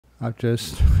I've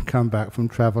just come back from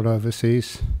travel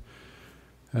overseas,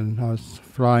 and I was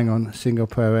flying on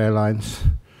Singapore Airlines,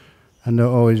 and they're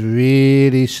always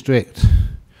really strict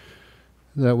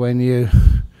that when you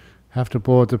have to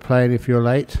board the plane, if you're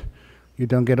late, you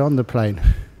don't get on the plane.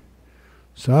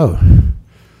 So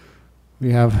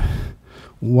we have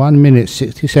 1 minute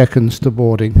 60 seconds to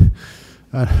boarding,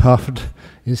 and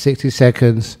in 60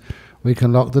 seconds we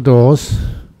can lock the doors.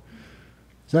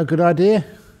 Is that a good idea?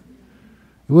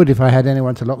 It would if I had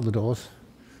anyone to lock the doors.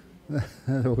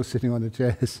 They're all sitting on the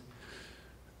chairs.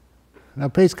 Now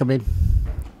please come in.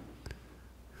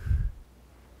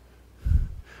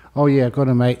 Oh yeah, I've got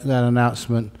to make that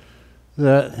announcement.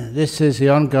 This is the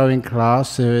ongoing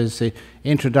class. There is the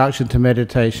Introduction to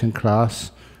Meditation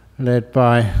class led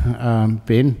by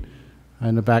Bin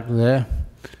in the back there.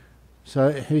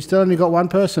 So we still only got one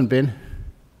person, Bin.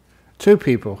 2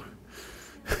 people.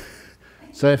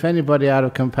 So if anybody out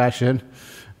of compassion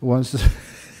wants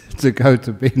to go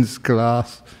to Bin's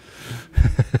class,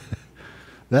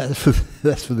 that's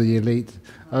for the elite.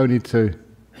 Only 2.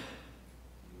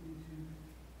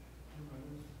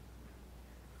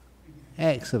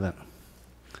 Excellent.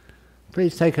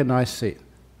 Please take a nice seat.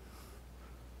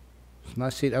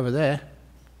 Nice seat over there.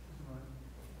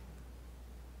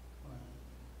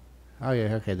 Oh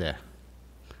yeah, okay, there.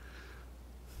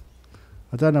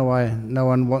 I don't know why no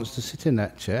one wants to sit in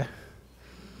that chair.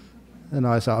 A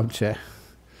nice armchair.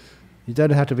 You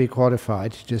don't have to be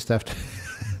qualified, you just have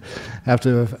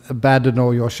to abandon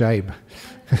all your shame.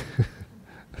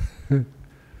 Okie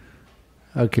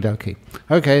dokie.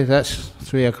 Okay, that's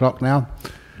 3 o'clock now.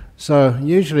 So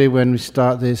usually when we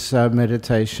start this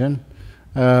meditation,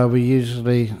 I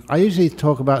usually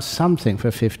talk about something for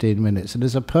 15 minutes, and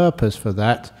there's a purpose for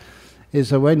that.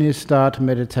 Is that when you start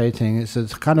meditating, it's a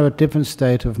kind of a different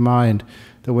state of mind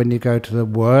than when you go to the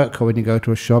work, or when you go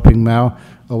to a shopping mall,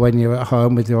 or when you're at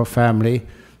home with your family.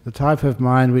 The type of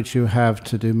mind which you have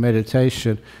to do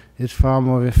meditation is far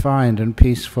more refined and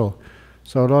peaceful.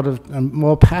 So a lot of, and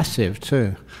more passive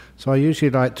too. So I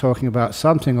usually like talking about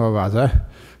something or other.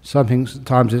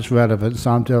 Sometimes it's relevant,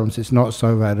 sometimes it's not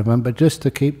so relevant, but just to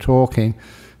keep talking,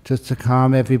 just to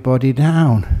calm everybody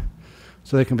down,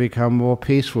 so they can become more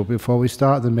peaceful before we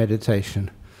start the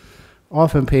meditation.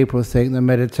 Often people think the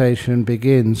meditation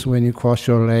begins when you cross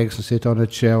your legs and sit on a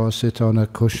chair or sit on a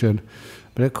cushion.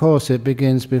 But of course it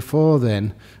begins before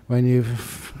then, when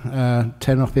you've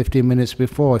 10 or 15 minutes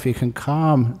before. If you can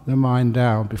calm the mind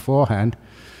down beforehand,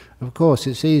 of course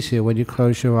it's easier when you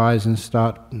close your eyes and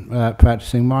start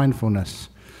practicing mindfulness.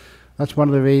 That's one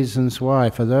of the reasons why,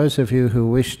 for those of you who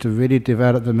wish to really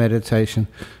develop the meditation,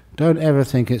 don't ever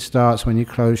think it starts when you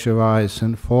close your eyes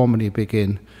and formally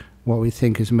begin what we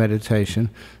think is meditation.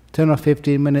 10 or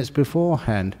 15 minutes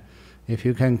beforehand. If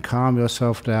you can calm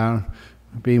yourself down,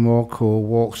 be more cool,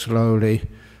 walk slowly,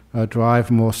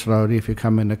 drive more slowly if you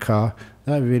come in the car,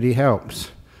 that really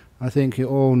helps. I think you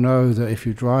all know that if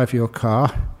you drive your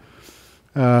car,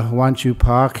 once you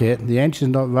park it, the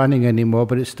engine's not running anymore,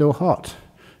 but it's still hot,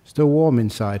 still warm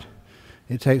inside.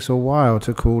 It takes a while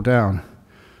to cool down.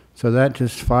 So that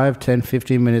just 5, 10,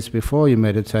 15 minutes before you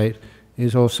meditate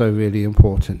is also really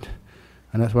important.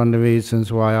 And that's one of the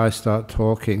reasons why I start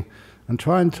talking. And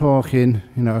try and talk in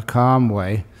a calm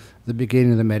way at the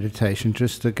beginning of the meditation,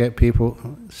 just to get people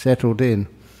settled in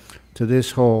to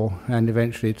this hall and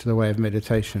eventually to the way of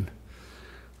meditation.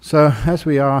 So as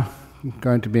we are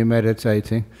going to be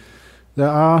meditating, there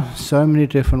are so many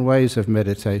different ways of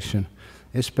meditation,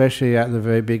 especially at the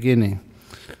very beginning.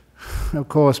 Of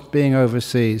course, being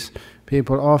overseas,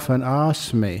 people often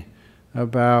ask me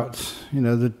about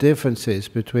the differences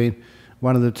between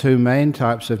one of the 2 main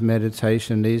types of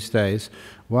meditation these days.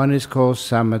 One is called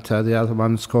samatha, the other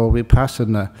one is called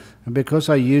vipassana. And because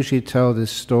I usually tell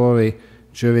this story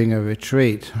during a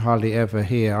retreat, hardly ever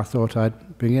here, I thought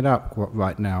I'd bring it up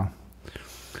right now.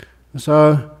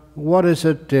 So, what is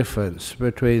the difference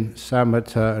between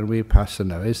samatha and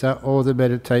vipassana? Is that all the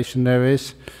meditation there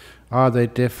is? Are they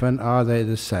different? Are they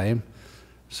the same?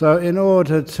 So in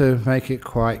order to make it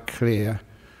quite clear,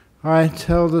 I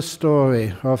tell the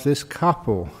story of this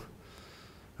couple.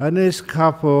 And this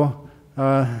couple,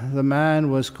 the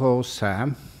man was called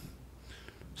Sam,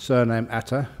 surname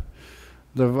Atta.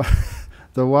 The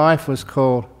wife was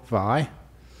called Vai,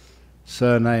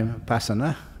 surname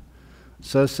Pasana.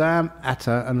 So Sam,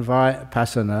 Atta and Vai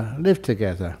Pasana lived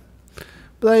together.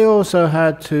 But they also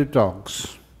had 2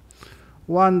 dogs.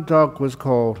 One dog was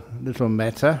called Little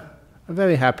Metta, a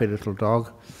very happy little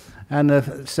dog, and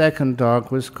the second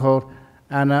dog was called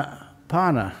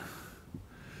Anapana.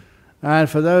 And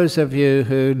for those of you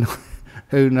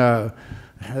who know,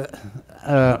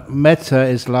 metta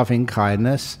is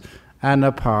loving-kindness,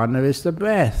 Anapana is the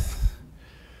breath.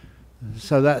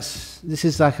 So this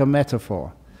is like a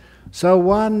metaphor. So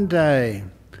one day,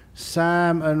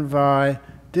 Sam and Vi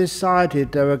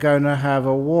decided they were going to have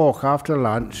a walk after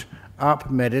lunch up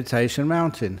Meditation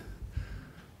Mountain.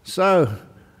 So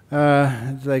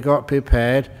they got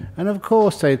prepared, and of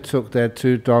course they took their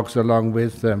 2 dogs along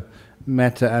with them,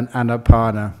 Metta and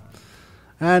Anapana.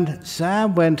 And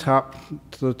Sam went up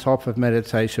to the top of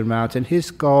Meditation Mountain.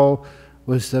 His goal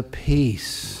was the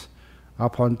peace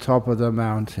up on top of the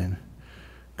mountain.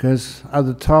 Because at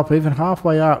the top, even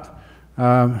halfway up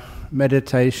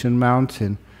Meditation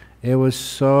Mountain, it was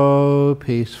so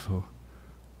peaceful,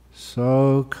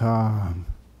 so calm,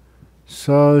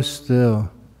 so still.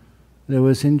 It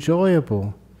was enjoyable.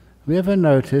 Have you ever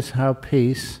noticed how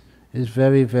peace is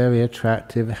very, very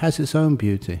attractive? It has its own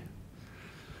beauty.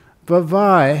 But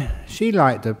Vi, she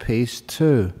liked the peace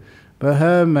too. But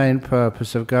her main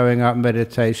purpose of going up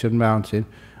Meditation Mountain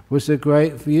was the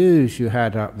great views you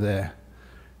had up there.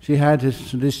 She had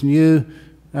this new,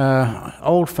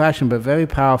 old-fashioned but very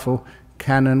powerful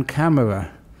Canon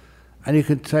camera. And you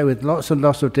could say with lots and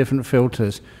lots of different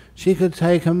filters, she could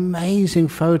take amazing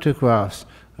photographs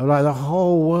of like the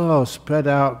whole world spread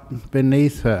out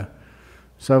beneath her.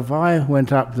 So Vi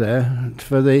went up there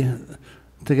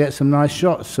to get some nice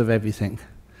shots of everything.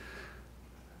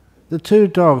 The 2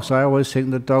 dogs, I always think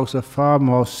the dogs are far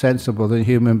more sensible than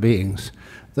human beings.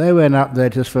 They went up there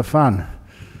just for fun,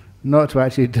 not to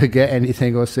actually to get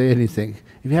anything or see anything.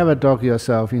 If you have a dog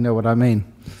yourself, you know what I mean.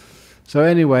 So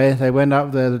anyway, they went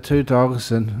up there, the 2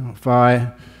 dogs, and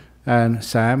Vi and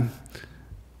Sam.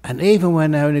 And even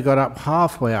when they only got up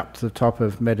halfway up to the top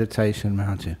of Meditation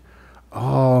Mountain,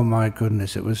 oh my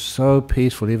goodness, it was so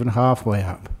peaceful, even halfway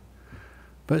up.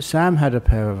 But Sam had a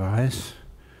pair of eyes.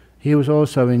 He was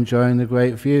also enjoying the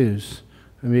great views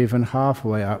from even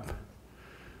halfway up.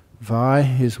 Vi,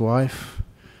 his wife,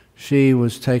 she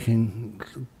was taking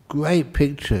great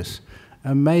pictures,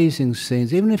 amazing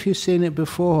scenes. Even if you've seen it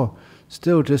before,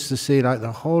 still just to see like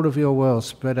the whole of your world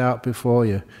spread out before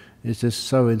you is just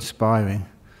so inspiring.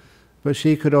 But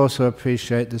she could also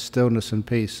appreciate the stillness and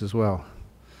peace as well.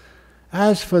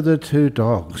 As for the 2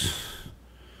 dogs,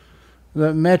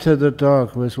 that Metta the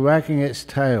dog was wagging its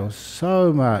tail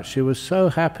so much, she was so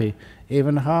happy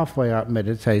even halfway up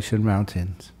Meditation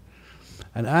Mountains.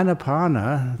 And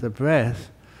Anapana, the breath,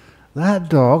 that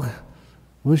dog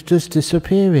was just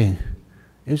disappearing.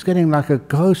 It was getting like a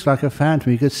ghost, like a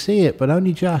phantom. You could see it, but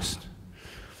only just.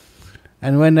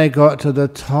 And when they got to the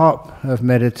top of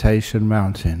Meditation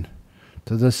Mountain,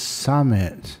 to the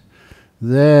summit,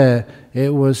 there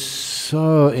it was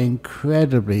so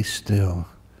incredibly still.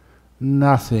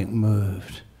 Nothing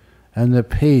moved. And the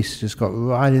peace just got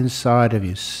right inside of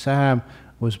you. Sam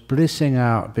was blissing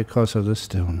out because of the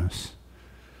stillness.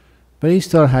 But he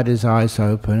still had his eyes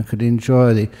open and could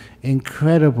enjoy the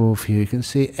incredible view. You can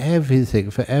see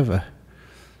everything forever.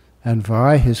 And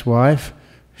Vi, his wife,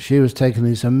 she was taking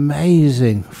these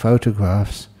amazing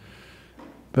photographs.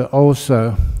 But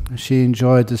also, she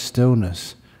enjoyed the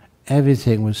stillness.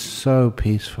 Everything was so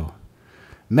peaceful.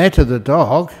 Metta the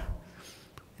dog,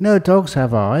 you know, dogs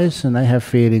have eyes and they have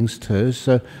feelings too,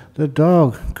 so the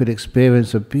dog could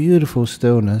experience a beautiful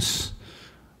stillness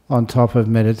on top of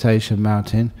Meditation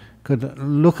Mountain, could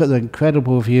look at the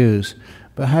incredible views,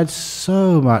 but had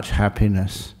so much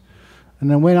happiness.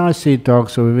 And then when I see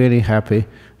dogs who are really happy,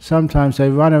 sometimes they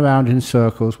run around in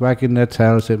circles, wagging their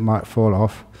tails, it might fall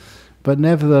off, but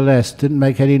nevertheless didn't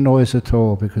make any noise at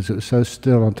all because it was so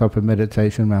still on top of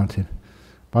Meditation Mountain.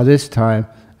 By this time,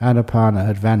 Anapana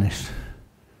had vanished.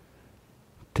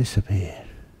 Disappeared.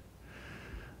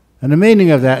 And the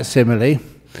meaning of that simile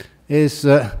is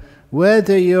that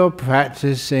whether you're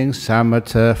practicing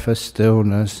samatha for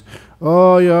stillness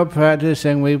or you're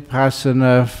practicing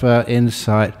vipassana for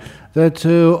insight, the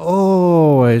 2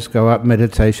 always go up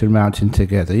Meditation Mountain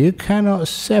together. You cannot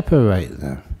separate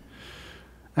them.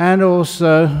 And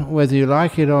also, whether you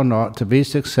like it or not, to be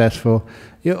successful,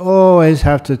 you always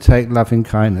have to take loving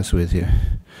kindness with you.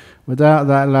 Without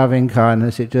that loving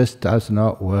kindness, it just does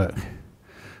not work.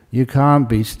 You can't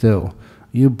be still.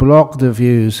 You block the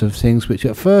views of things which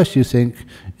at first you think,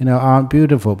 aren't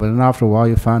beautiful, but then after a while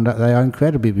you find out they are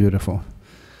incredibly beautiful.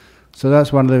 So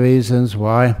that's one of the reasons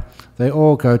why they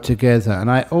all go together. And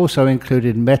I also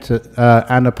included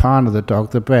Anapana, the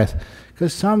dog, the breath,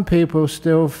 because some people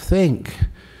still think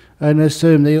and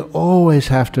assume that you always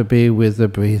have to be with the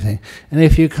breathing. And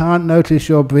if you can't notice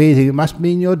your breathing, it must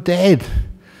mean you're dead.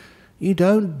 You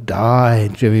don't die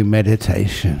during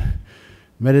meditation.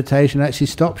 Meditation actually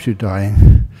stops you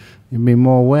dying. You'll be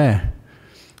more aware.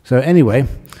 So anyway,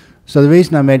 so the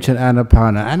reason I mentioned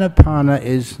Anapana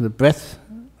is the breath,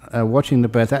 watching the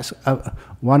breath. That's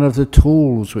one of the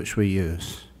tools which we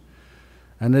use.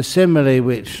 And the simile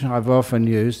which I've often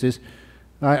used is,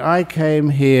 I came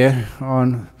here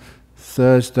on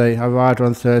Thursday, I arrived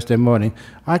on Thursday morning.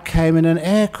 I came in an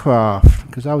aircraft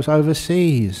because I was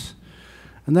overseas.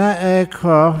 And that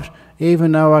aircraft,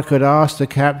 even though I could ask the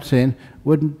captain,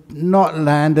 would not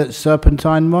land at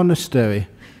Serpentine Monastery.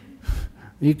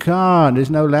 You can't, there's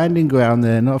no landing ground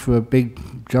there, not for a big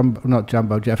not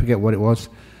jumbo jet, I forget what it was.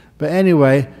 But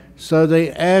anyway, so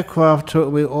the aircraft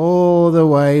took me all the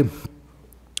way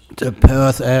to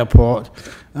Perth Airport.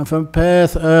 And from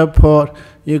Perth Airport,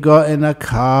 you got in a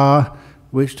car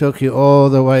which took you all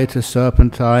the way to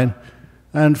Serpentine.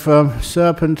 And from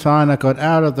Serpentine, I got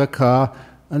out of the car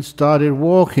and started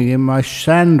walking in my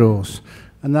sandals.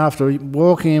 And after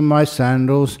walking in my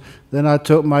sandals, then I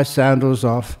took my sandals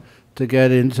off to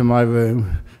get into my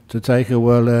room to take a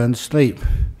well-earned sleep.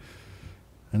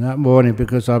 And that morning,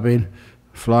 because I've been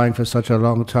flying for such a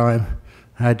long time,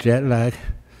 had jet lag,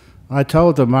 I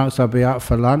told the monks I'd be up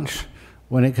for lunch.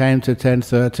 When it came to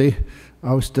 10:30,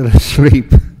 I was still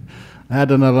asleep. I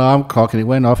had an alarm clock and it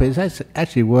went off. It's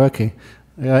actually working.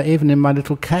 Even in my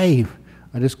little cave,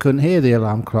 I just couldn't hear the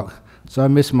alarm clock. So I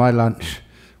missed my lunch.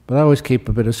 But I always keep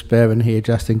a bit of spare in here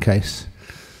just in case.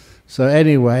 So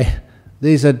anyway,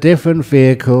 these are different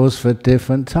vehicles for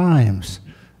different times.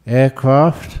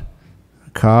 Aircraft,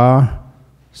 car,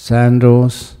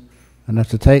 sandals, and I have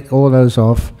to take all those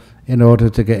off in order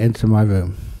to get into my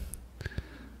room.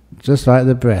 Just like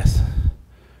the breath.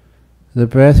 The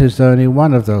breath is only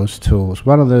one of those tools,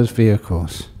 one of those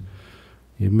vehicles.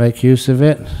 You make use of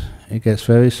it, it gets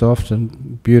very soft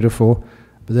and beautiful,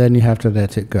 but then you have to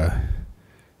let it go.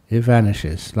 It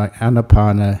vanishes, like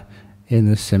Anapana in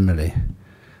the simile.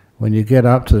 When you get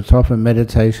up to the top of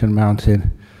meditation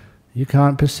mountain, you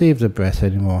can't perceive the breath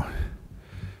anymore.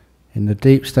 In the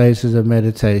deep stages of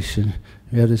meditation,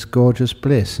 you have this gorgeous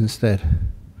bliss instead.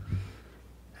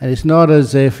 And it's not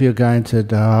as if you're going to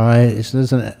die, it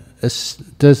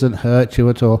doesn't hurt you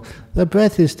at all. The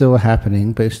breath is still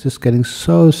happening, but it's just getting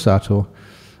so subtle,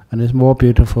 and there's more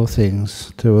beautiful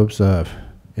things to observe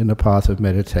in the path of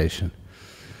meditation.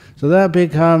 So that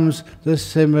becomes the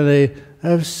simile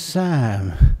of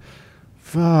Sam,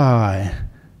 Vai,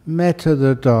 Metta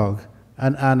the dog,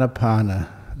 and Anapana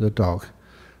the dog.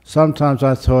 Sometimes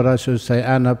I thought I should say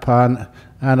Anapana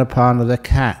the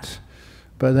cat,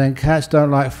 but then cats don't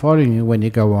like following you when you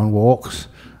go on walks.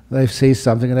 They see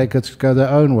something and they just go their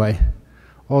own way.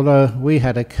 Although we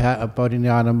had a cat at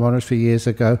Bodhinyana Monastery years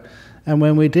ago, and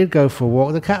when we did go for a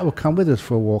walk, the cat would come with us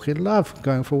for a walk. It loved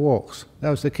going for walks. That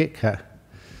was the Kit Kat.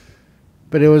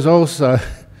 But it was also,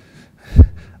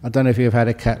 I don't know if you've had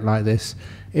a cat like this,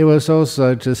 it was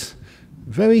also just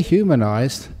very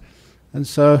humanized. And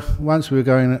so once we were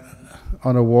going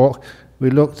on a walk, we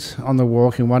looked on the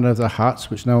walk in one of the huts,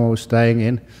 which no one was staying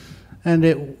in, and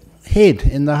it hid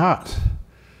in the hut.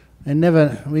 And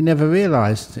we never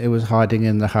realized it was hiding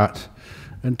in the hut.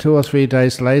 And 2 or 3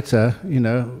 days later, we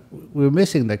were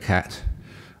missing the cat.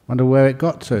 Wonder where it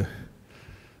got to.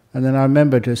 And then I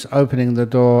remember just opening the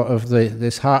door of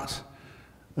this hut,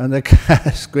 and the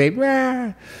cat screamed,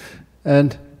 "Rah!"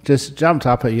 and just jumped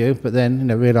up at you, but then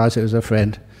realized it was a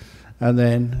friend, and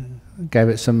then gave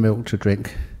it some milk to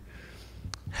drink.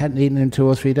 Hadn't eaten in 2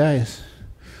 or 3 days.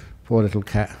 Poor little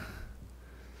cat.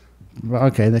 But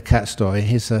okay, the cat story.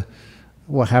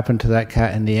 What happened to that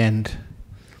cat in the end?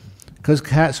 Because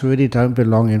cats really don't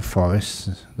belong in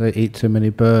forests. They eat too many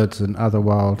birds and other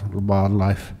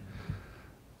wildlife.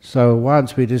 So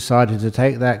once we decided to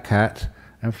take that cat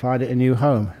and find it a new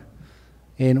home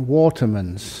in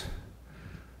Waterman's.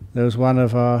 There was one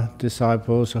of our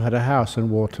disciples who had a house in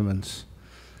Waterman's.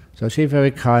 So she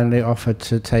very kindly offered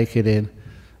to take it in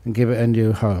and give it a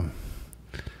new home.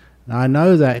 Now I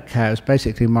know that cat was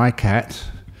basically my cat,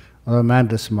 although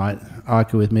Amandus might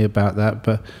argue with me about that,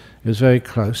 but it was very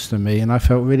close to me and I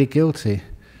felt really guilty.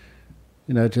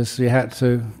 Just we had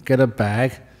to get a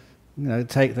bag,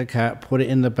 take the cat, put it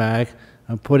in the bag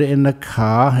and put it in the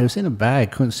car. It was in a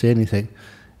bag, couldn't see anything,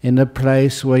 in the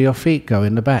place where your feet go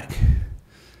in the back.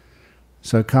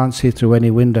 So can't see through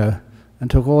any window, and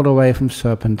took all the way from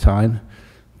Serpentine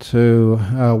to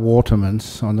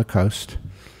Waterman's on the coast,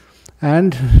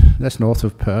 and that's north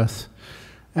of Perth.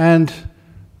 And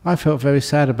I felt very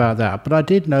sad about that, but I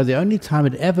did know the only time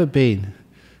I'd ever been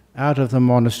out of the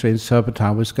monastery in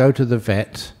Serpentine was go to the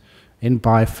vet in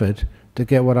Byford to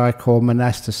get what I call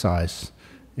monasticized.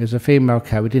 It was a female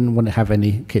cat. We didn't want to have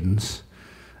any kittens.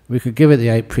 We could give it the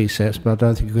 8 precepts, but I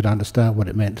don't think you could understand what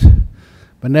it meant.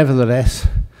 But nevertheless,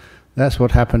 That's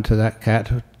what happened to that cat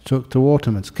who took to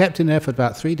Waterman's. Kept in there for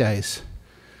about 3 days,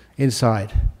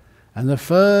 inside. And the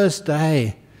first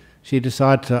day, she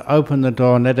decided to open the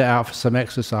door and let it out for some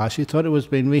exercise. She thought it was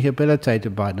being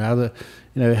rehabilitated by now, that,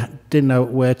 didn't know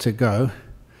where to go.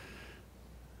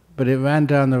 But it ran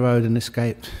down the road and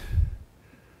escaped.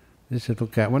 This little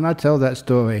cat. When I tell that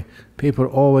story, people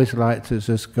always like to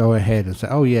just go ahead and say,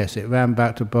 oh yes, it ran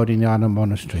back to Bodhinyana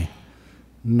Monastery.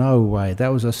 No way, that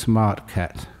was a smart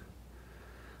cat.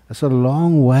 That's a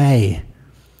long way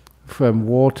from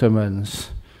Waterman's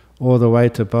all the way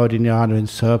to Bodhinyana in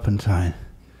Serpentine.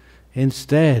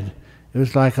 Instead, it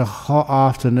was like a hot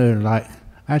afternoon, like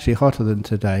actually hotter than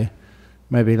today,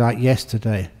 maybe like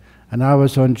yesterday. And I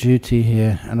was on duty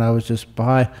here, and I was just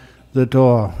by the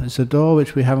door. It's a door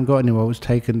which we haven't got anymore, it was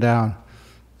taken down,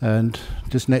 and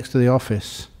just next to the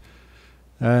office.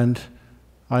 And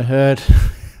I heard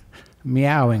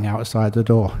meowing outside the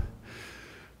door.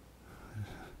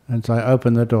 And so I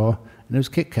opened the door, and it was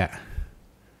Kit Kat.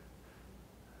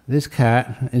 This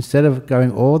cat, instead of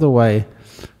going all the way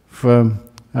from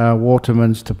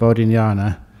Waterman's to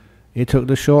Bodhinyana, he took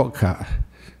the shortcut.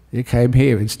 He came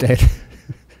here instead.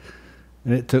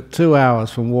 And it took 2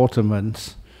 hours from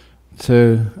Waterman's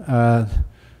to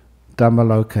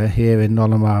Dhammaloka here in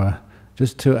Nolamara.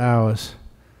 Just 2 hours.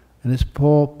 And his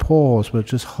poor paws were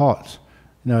just hot,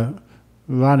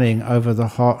 running over the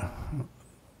hot.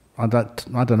 I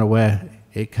don't know where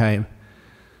it came.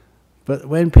 But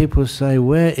when people say,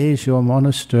 where is your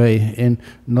monastery in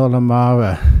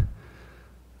Nolamara?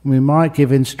 We might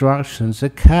give instructions. The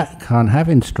cat can't have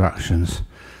instructions.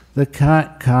 The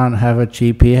cat can't have a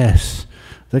GPS.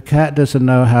 The cat doesn't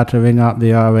know how to ring up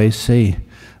the RAC.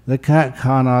 The cat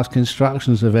can't ask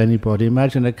instructions of anybody.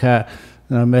 Imagine a cat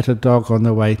met a dog on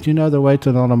the way. Do you know the way to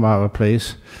Nolamara,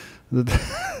 please?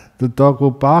 The dog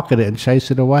will bark at it and chase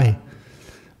it away.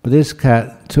 But this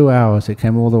cat, 2 hours, it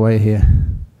came all the way here.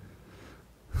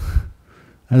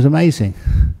 It was amazing.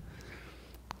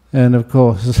 And of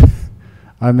course,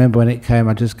 I remember when it came,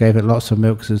 I just gave it lots of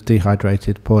milk because it was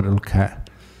dehydrated, poor little cat.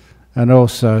 And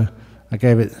also, I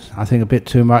gave it, I think, a bit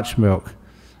too much milk,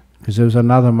 because there was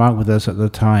another monk with us at the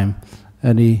time,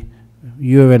 and he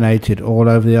urinated all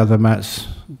over the other monk's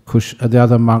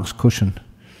cushion.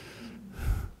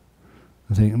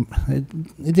 I think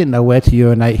he didn't know where to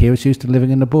urinate. He was used to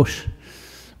living in the bush.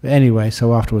 But anyway,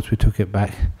 so afterwards we took it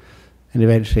back, and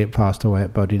eventually it passed away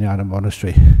at Bodhinyana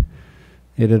Monastery.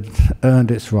 It had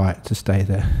earned its right to stay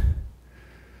there.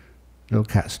 Little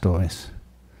cat stories.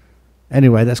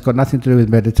 Anyway, that's got nothing to do with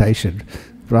meditation,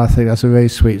 but I think that's a very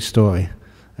sweet story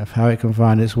of how it can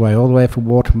find its way all the way from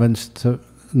Waterman's to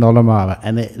Nolamara,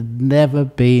 and it had never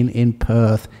been in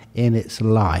Perth in its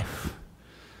life.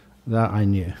 That I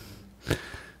knew.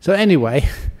 So anyway,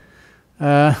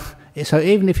 so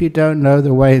even if you don't know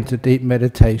the way into deep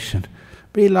meditation,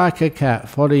 be like a cat,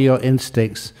 follow your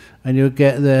instincts, and you'll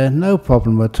get there no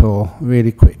problem at all,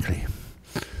 really quickly.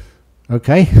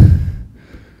 Okay?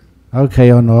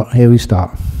 Okay or not, here we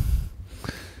start.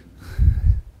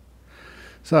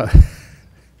 So,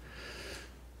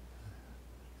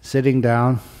 sitting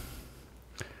down,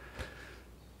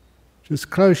 just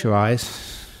close your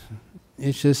eyes.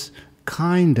 It's just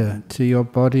kinder to your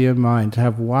body and mind to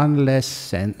have one less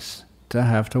sense to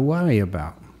have to worry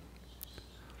about.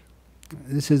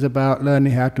 This is about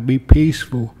learning how to be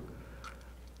peaceful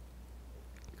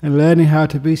and learning how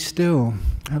to be still,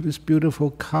 have this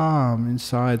beautiful calm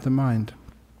inside the mind.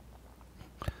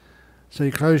 So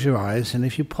you close your eyes, and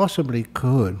if you possibly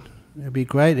could, it would be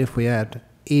great if we had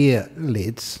ear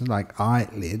lids, like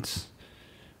eyelids,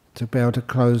 to be able to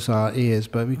close our ears,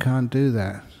 but we can't do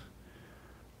that.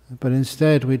 But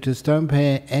instead we just don't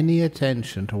pay any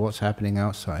attention to what's happening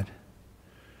outside.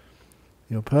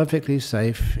 You're perfectly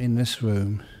safe in this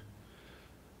room.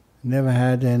 Never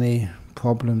had any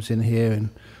problems in here in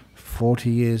 40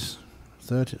 years,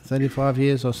 35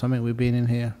 years or something we've been in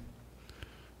here.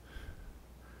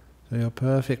 So you're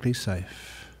perfectly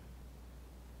safe.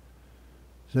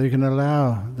 So you can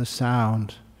allow the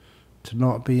sound to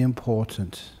not be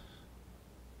important.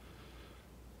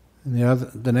 And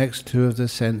the next two of the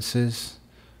senses,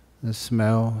 the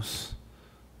smells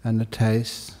and the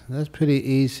taste, that's pretty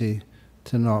easy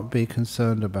to not be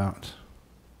concerned about.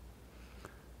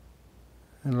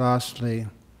 And lastly,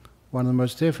 one of the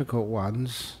most difficult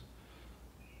ones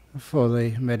for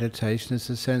the meditation is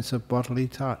the sense of bodily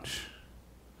touch.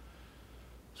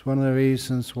 It's one of the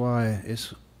reasons why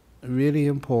it's really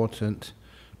important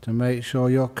to make sure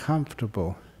you're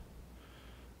comfortable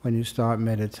when you start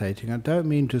meditating. I don't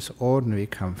mean just ordinary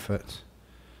comfort,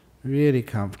 really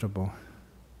comfortable.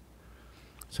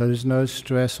 So there's no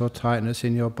stress or tightness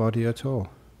in your body at all.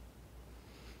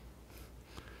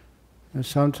 And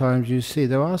sometimes you see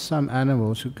there are some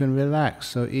animals who can relax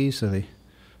so easily.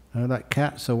 Like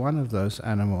cats are one of those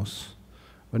animals.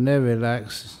 When they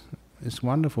relax, it's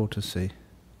wonderful to see.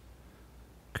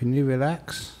 Can you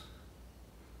relax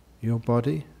your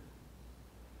body?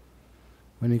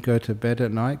 When you go to bed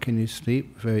at night, can you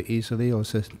sleep very easily, or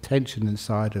is there tension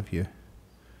inside of you?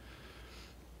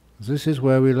 This is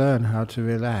where we learn how to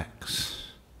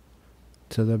relax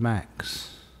to the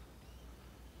max.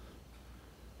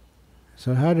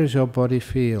 So how does your body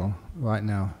feel right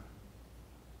now?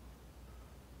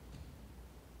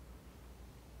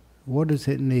 What does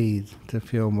it need to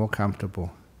feel more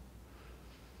comfortable?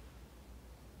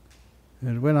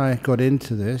 And when I got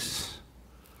into this,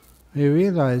 I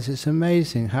realized it's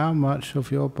amazing how much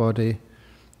of your body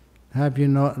have you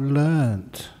not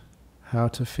learnt how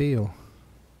to feel.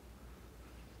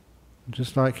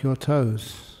 Just like your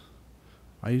toes.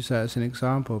 I use that as an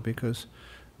example because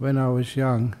when I was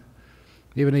young,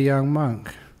 even a young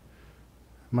monk,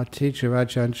 my teacher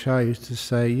Ajahn used to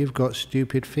say, "You've got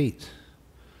stupid feet."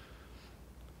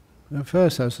 At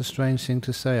first that was a strange thing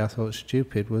to say. I thought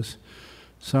stupid was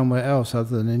somewhere else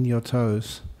other than in your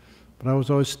toes. But I was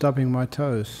always stubbing my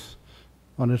toes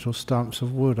on little stumps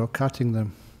of wood or cutting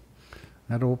them.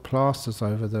 I had all plasters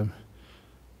over them.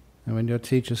 And when your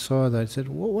teacher saw that, he said,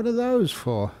 "What are those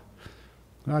for?"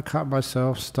 And I cut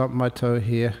myself, stubbed my toe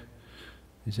here.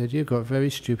 He said, "You've got very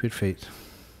stupid feet."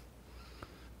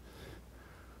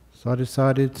 So I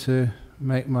decided to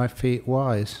make my feet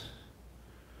wise,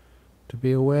 to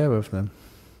be aware of them.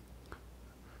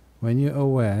 When you're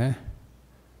aware,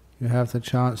 you have the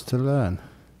chance to learn.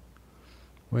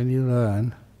 When you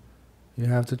learn, you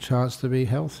have the chance to be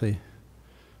healthy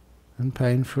and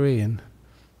pain-free and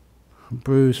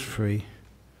bruise-free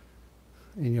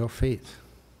in your feet.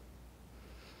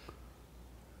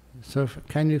 So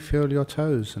can you feel your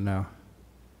toes now?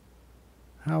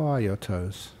 How are your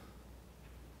toes?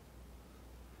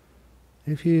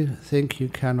 If you think you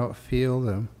cannot feel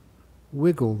them,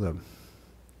 wiggle them.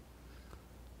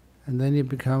 And then you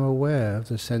become aware of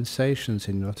the sensations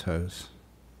in your toes.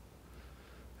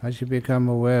 As you become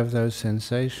aware of those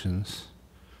sensations,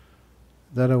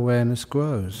 that awareness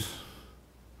grows.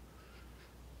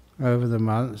 Over the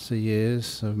months, the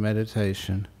years of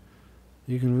meditation,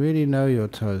 you can really know your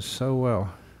toes so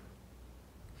well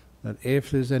that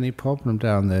if there's any problem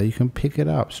down there, you can pick it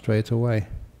up straight away.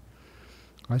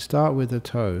 I start with the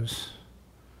toes.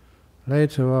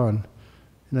 Later on,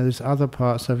 there's other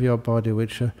parts of your body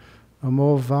which are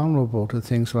more vulnerable to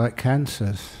things like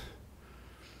cancers.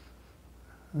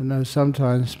 I know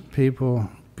sometimes people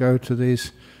go to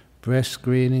these breast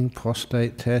screening,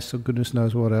 prostate tests, or goodness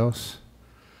knows what else.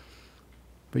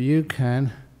 But you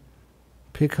can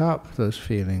pick up those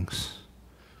feelings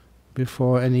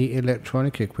before any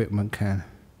electronic equipment can.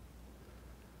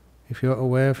 If you're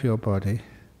aware of your body,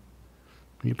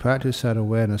 you practice that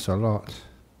awareness a lot.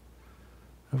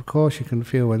 Of course you can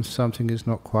feel when something is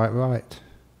not quite right.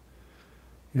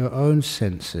 Your own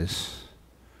senses,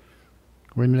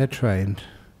 when they're trained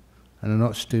and are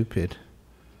not stupid,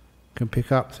 can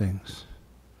pick up things.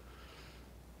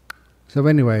 So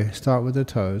anyway, start with the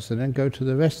toes and then go to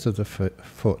the rest of the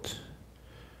foot.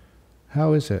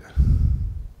 How is it?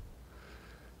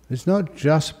 It's not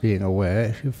just being aware.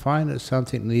 If you find that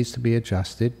something needs to be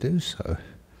adjusted, do so.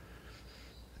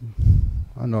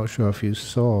 I'm not sure if you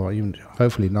saw,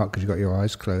 hopefully not because you've got your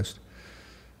eyes closed,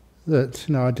 that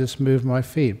I just moved my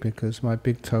feet because my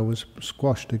big toe was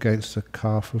squashed against the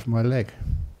calf of my leg.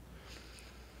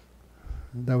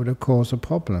 That would have caused a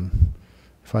problem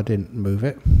if I didn't move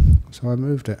it, so I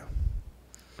moved it.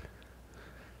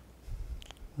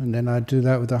 And then I do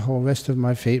that with the whole rest of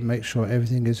my feet, make sure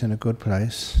everything is in a good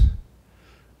place.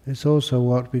 It's also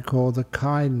what we call the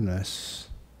kindness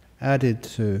added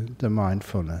to the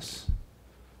mindfulness.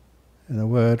 And the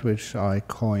word which I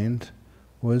coined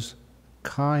was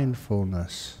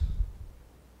kindfulness.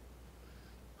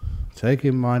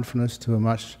 Taking mindfulness to a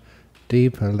much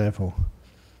deeper level.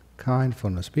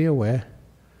 Kindfulness. Be aware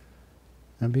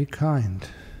and be kind.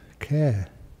 Care.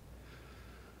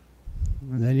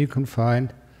 And then you can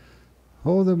find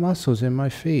all the muscles in my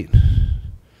feet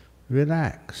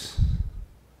relax.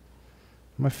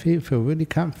 My feet feel really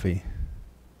comfy.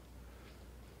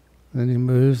 Then you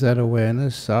move that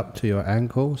awareness up to your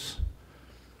ankles.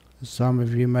 Some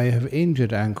of you may have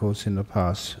injured ankles in the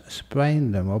past,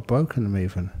 sprained them or broken them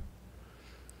even.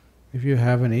 If you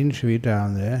have an injury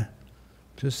down there,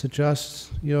 just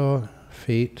adjust your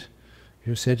feet. If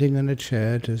you're sitting in a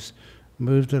chair, just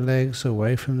Move the legs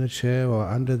away from the chair or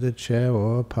under the chair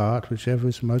or apart, whichever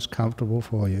is most comfortable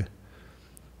for you.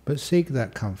 But seek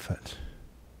that comfort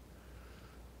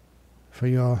for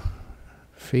your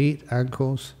feet,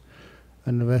 ankles,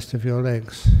 and the rest of your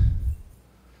legs.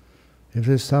 If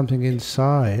there's something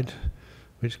inside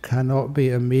which cannot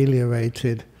be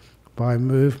ameliorated by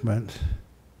movement,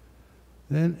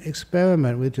 then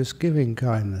experiment with just giving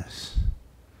kindness.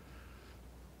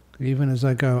 Even as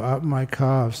I go up my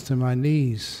calves to my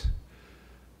knees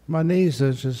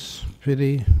are just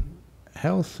pretty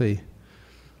healthy.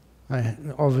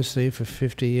 Obviously for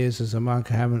 50 years as a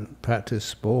monk I haven't practiced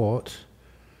sport,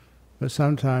 but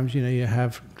sometimes you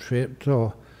have tripped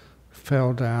or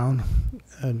fell down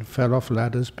and fell off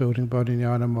ladders building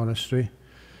Bodhinyana monastery.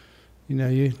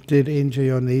 You did injure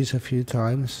your knees a few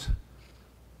times,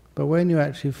 but when you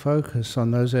actually focus on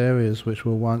those areas which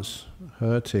were once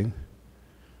hurting,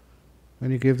 when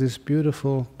you give this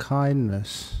beautiful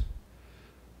kindness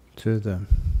to them,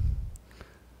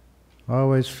 I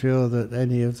always feel that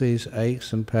any of these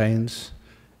aches and pains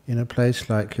in a place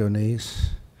like your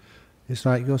knees, it's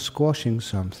like you're squashing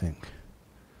something,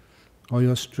 or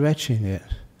you're stretching it.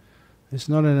 It's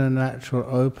not in a natural,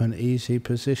 open, easy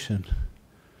position.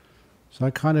 So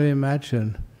I kind of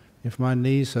imagine, if my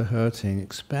knees are hurting,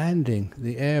 expanding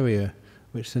the area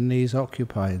which the knees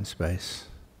occupy in space,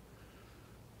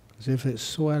 as if it's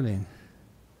swelling.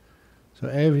 So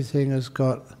everything has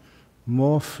got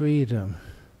more freedom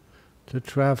to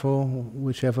travel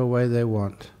whichever way they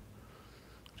want.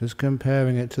 Just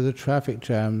comparing it to the traffic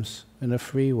jams in a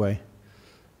freeway.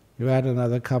 You add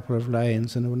another couple of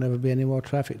lanes and there will never be any more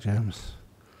traffic jams.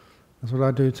 That's what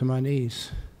I do to my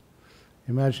knees.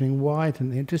 Imagining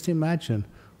widening, just imagine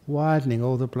widening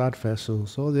all the blood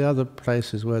vessels, all the other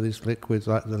places where these liquids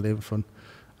like the lymph and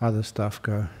other stuff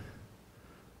go.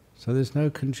 So there's no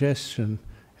congestion,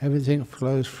 everything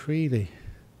flows freely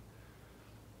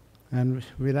and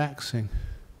relaxing.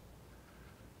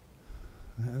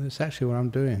 And that's actually what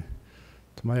I'm doing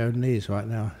to my own knees right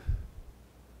now.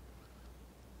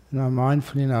 And I'm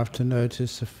mindful enough to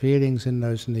notice the feelings in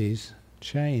those knees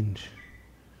change.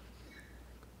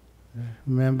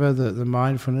 Remember that the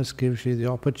mindfulness gives you the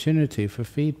opportunity for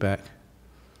feedback.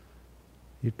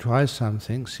 You try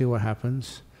something, see what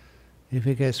happens. If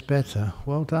it gets better,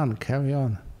 well done, carry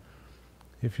on.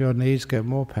 If your knees get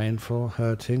more painful,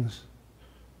 hurting,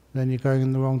 then you're going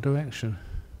in the wrong direction.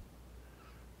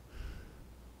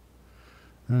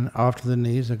 And after the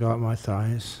knees, I go up my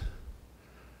thighs,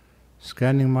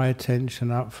 scanning my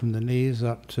attention up from the knees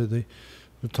up to the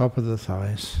top of the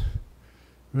thighs,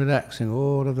 relaxing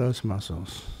all of those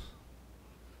muscles,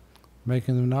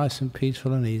 making them nice and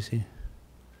peaceful and easy.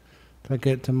 Till I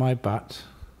get to my butt,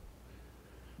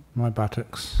 my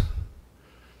buttocks,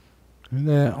 and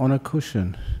they're on a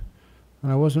cushion.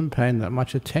 And I wasn't paying that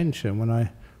much attention when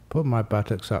I put my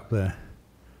buttocks up there.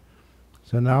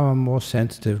 So now I'm more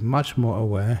sensitive, much more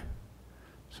aware.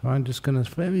 So I'm just going to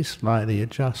very slightly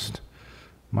adjust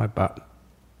my butt.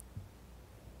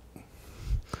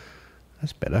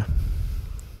 That's better.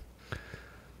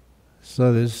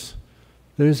 So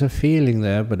there is a feeling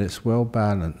there, but it's well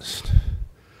balanced.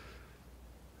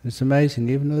 It's amazing,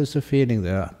 even though there's a feeling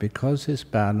there, because it's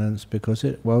balanced, because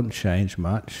it won't change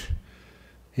much,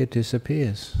 it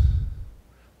disappears.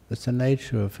 That's the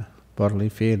nature of bodily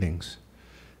feelings.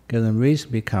 Get them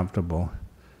reasonably comfortable,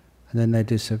 and then they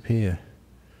disappear.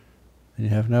 And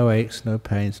you have no aches, no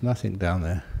pains, nothing down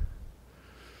there.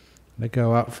 They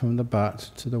go up from the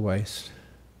butt to the waist.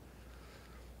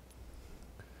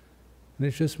 And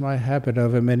it's just my habit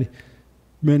over many,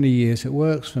 many years. It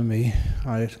works for me.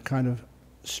 I kind of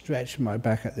stretch my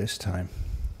back at this time.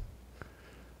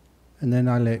 And then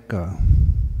I let go.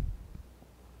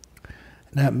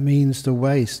 And that means the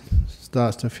waist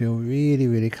starts to feel really,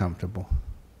 really comfortable.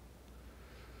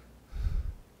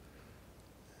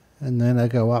 And then I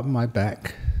go up my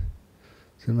back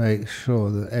to make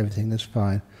sure that everything is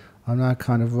fine. I'm now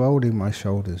kind of rolling my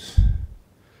shoulders.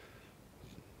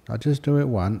 I just do it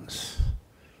once,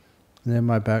 and then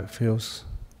my back feels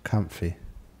comfy,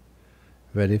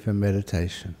 ready for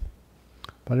meditation.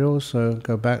 But I also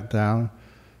go back down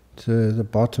to the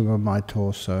bottom of my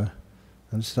torso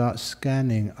and start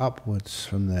scanning upwards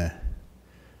from there,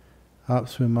 up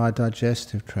through my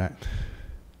digestive tract.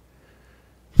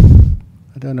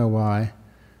 I don't know why.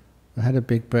 I had a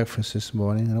big breakfast this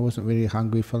morning and I wasn't really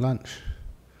hungry for lunch.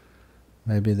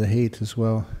 Maybe the heat as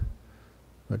well.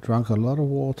 But drank a lot of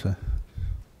water.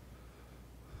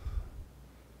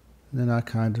 And then I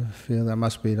kind of feel that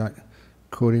must be like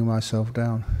cooling myself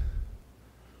down.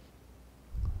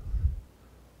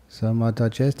 So my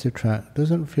digestive tract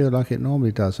doesn't feel like it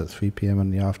normally does at 3 p.m.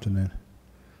 in the afternoon.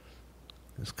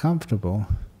 It's comfortable,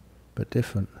 but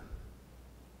different.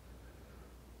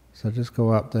 So just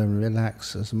go up there and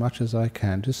relax as much as I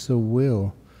can, just the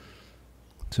will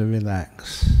to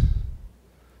relax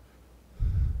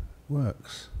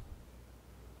works.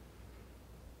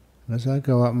 And as I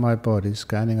go up my body,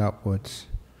 scanning upwards,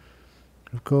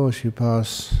 of course you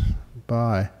pass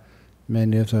by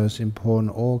many of those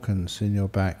important organs in your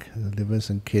back, the livers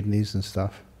and kidneys and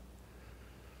stuff.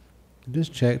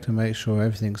 Just check to make sure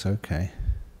everything's okay.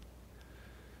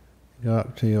 Go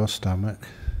up to your stomach.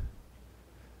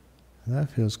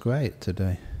 That feels great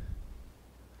today.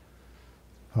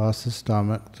 Pass the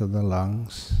stomach to the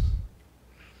lungs,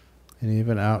 and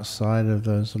even outside of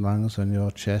those lungs on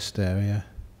your chest area,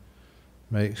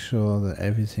 make sure that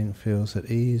everything feels at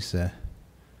ease there.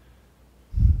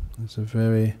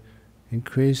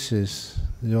 Increases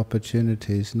the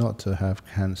opportunities not to have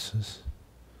cancers.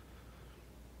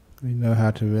 We know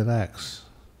how to relax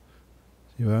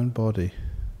your own body.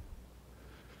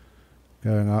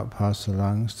 Going up past the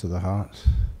lungs to the heart.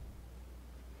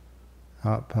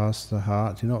 Up past the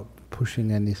heart, you're not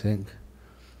pushing anything.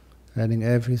 Letting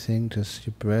everything, just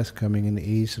your breath coming in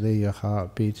easily, your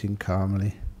heart beating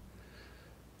calmly.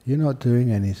 You're not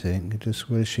doing anything, you're just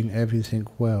wishing everything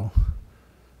well.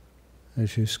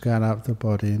 As you scan up the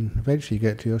body and eventually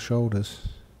get to your shoulders.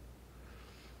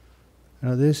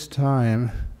 And at this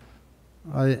time,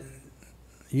 I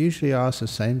usually ask the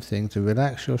same thing, to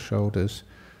relax your shoulders.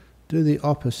 Do the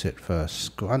opposite first,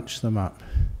 scrunch them up.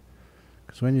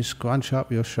 Because when you scrunch up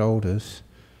your shoulders,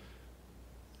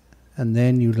 and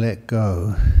then you let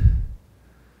go,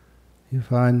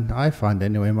 I find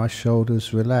anyway, my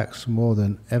shoulders relax more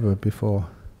than ever before.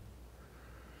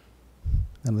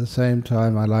 And at the same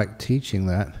time, I like teaching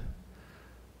that,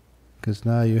 because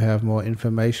now you have more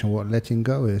information what letting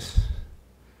go is.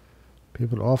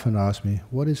 People often ask me,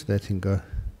 what is letting go?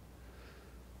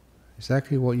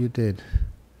 Exactly what you did.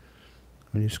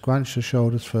 When you scrunch the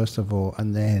shoulders first of all,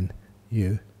 and then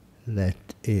you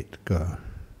let it go.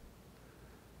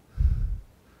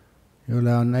 You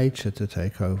allow nature to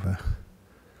take over,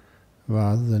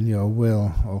 rather than your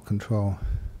will or control.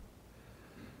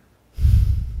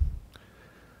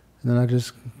 And then I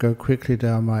just go quickly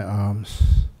down my arms,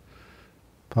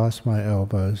 past my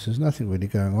elbows. There's nothing really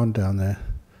going on down there.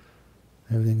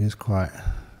 Everything is quite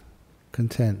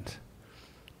content.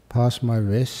 Past my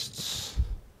wrists.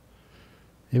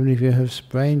 Even if you have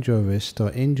sprained your wrist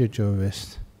or injured your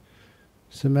wrist,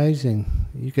 it's amazing.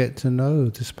 You get to know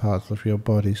this part of your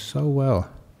body so well.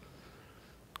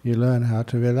 You learn how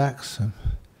to relax them,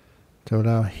 to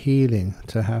allow healing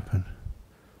to happen.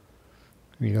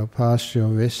 You go past your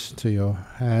wrist to your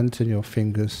hands and your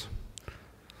fingers.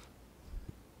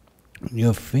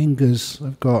 Your fingers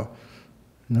have got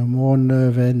more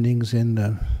nerve endings in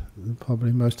them than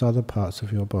probably most other parts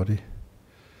of your body.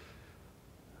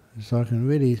 So I can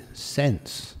really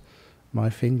sense my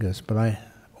fingers, but I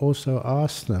also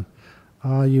ask them,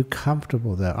 are you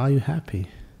comfortable there? Are you happy?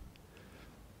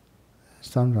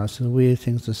 Sometimes it's a weird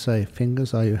thing to say,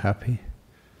 fingers, are you happy?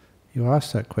 You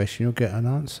ask that question, you'll get an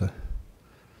answer.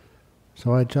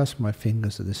 So I adjust my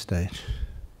fingers at this stage,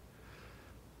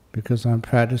 because I'm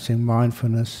practicing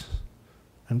mindfulness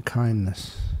and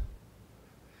kindness.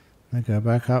 I go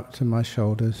back up to my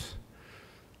shoulders,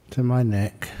 to my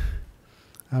neck.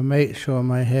 I make sure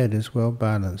my head is well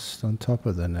balanced on top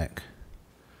of the neck.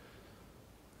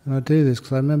 And I do this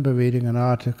because I remember reading an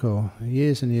article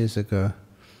years and years ago,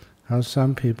 how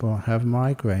some people have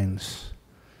migraines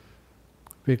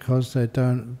because they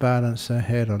don't balance their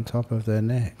head on top of their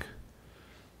neck.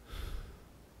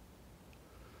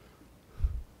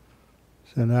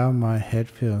 So now my head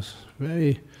feels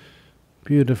very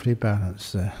beautifully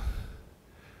balanced there.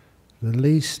 The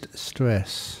least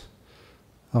stress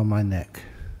on my neck.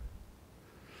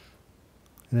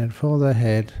 And then for the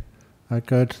head, I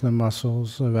go to the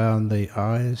muscles around the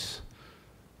eyes,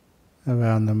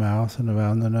 around the mouth and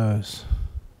around the nose.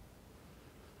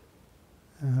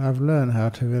 And I've learned how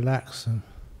to relax them.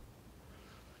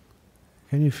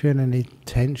 Can you feel any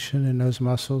tension in those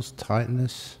muscles,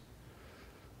 tightness?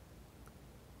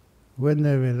 When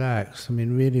they're relaxed,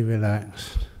 really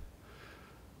relaxed,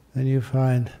 then you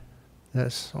find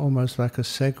that's almost like a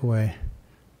segue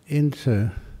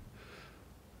into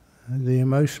the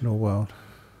emotional world.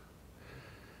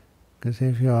 Because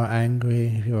if you're angry,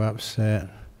 if you're upset,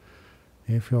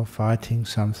 if you're fighting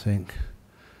something,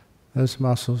 those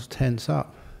muscles tense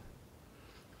up.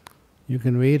 You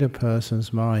can read a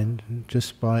person's mind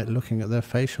just by looking at their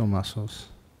facial muscles.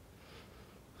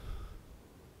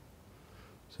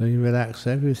 So you relax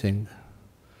everything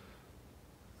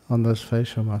on those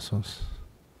facial muscles,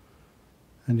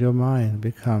 and your mind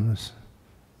becomes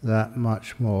that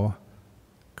much more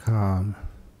calm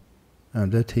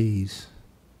and at ease.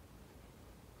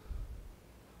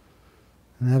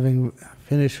 And having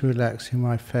finished relaxing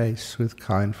my face with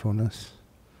kindfulness,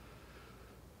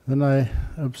 then I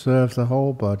observe the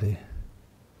whole body,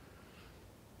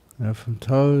 from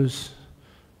toes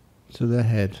to the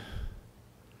head,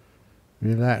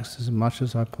 relaxed as much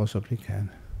as I possibly can.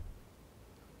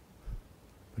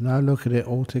 But now look at it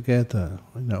all together,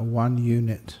 one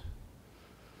unit.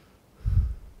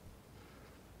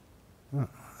 And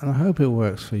I hope it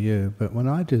works for you, but when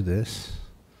I do this,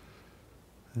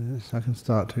 I can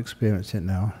start to experience it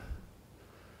now.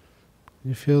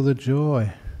 You feel the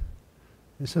joy.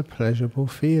 It's a pleasurable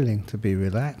feeling to be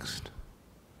relaxed.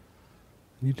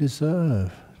 You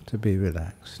deserve to be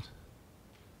relaxed.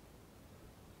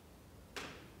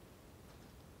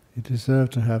 You deserve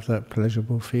to have that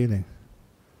pleasurable feeling.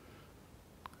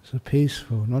 It's a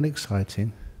peaceful, not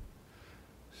exciting,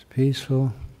 it's a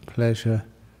peaceful pleasure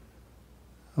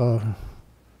of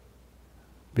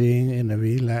being in a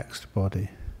relaxed body.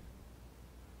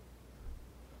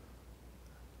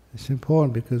 It's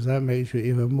important because that makes you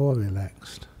even more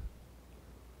relaxed.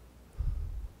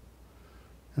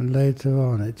 And later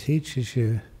on it teaches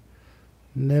you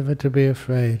never to be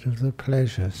afraid of the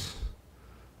pleasures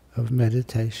of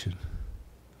meditation.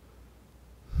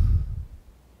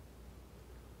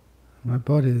 My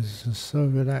body is so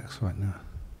relaxed right now.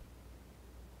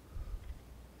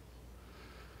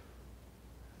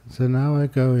 So now I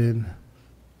go in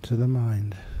to the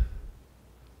mind.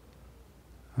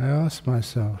 I ask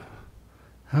myself,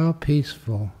 how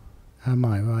peaceful am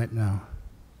I right now?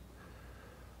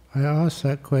 I ask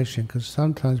that question because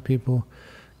sometimes people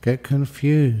get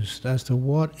confused as to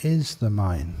what is the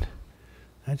mind.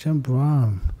 Ajahn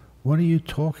Brahm, what are you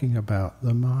talking about,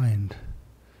 the mind?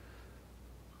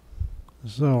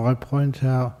 So I point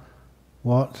out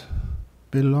what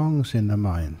belongs in the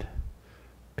mind.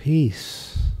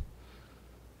 Peace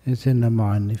is in the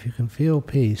mind. If you can feel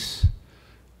peace,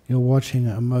 you're watching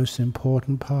a most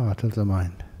important part of the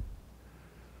mind.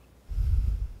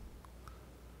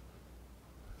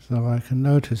 So I can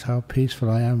notice how peaceful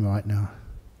I am right now.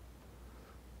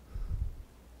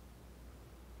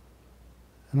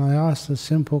 And I ask the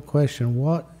simple question,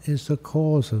 what is the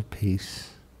cause of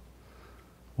peace?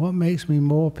 What makes me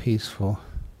more peaceful?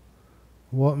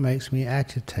 What makes me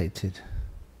agitated?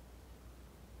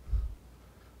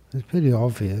 It's pretty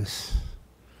obvious.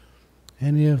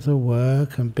 Any of the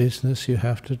work and business you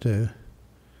have to do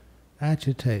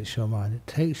agitates your mind. It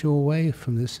takes you away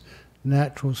from this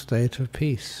natural state of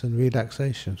peace and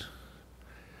relaxation.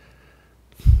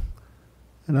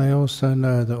 And I also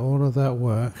know that all of that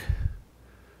work,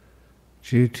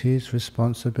 duties,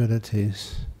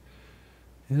 responsibilities,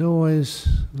 it always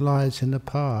lies in the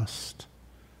past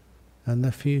and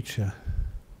the future.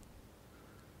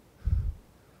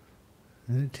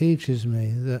 And it teaches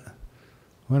me that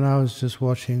when I was just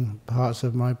watching parts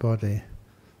of my body,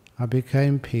 I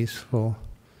became peaceful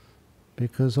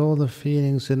because all the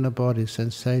feelings in the body,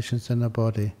 sensations in the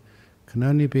body, can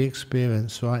only be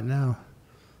experienced right now,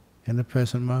 in the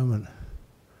present moment.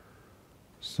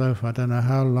 So I don't know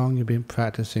how long you've been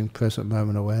practicing present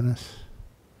moment awareness.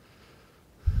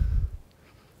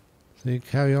 So you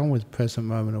carry on with present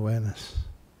moment awareness.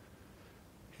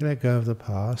 You let go of the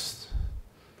past.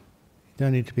 You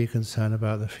don't need to be concerned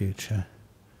about the future.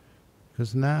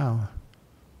 Because now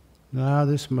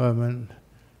this moment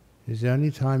is the only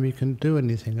time you can do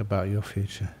anything about your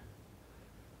future.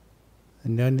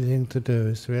 And the only thing to do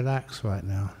is to relax right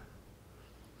now.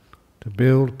 To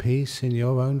build peace in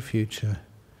your own future,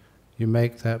 you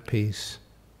make that peace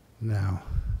now.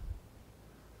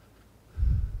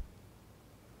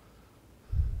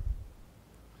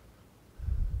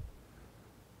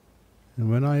 And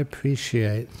when I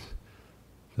appreciate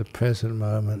the present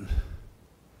moment,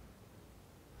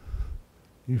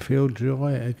 you feel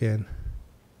joy again.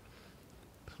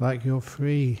 It's like you're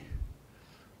free.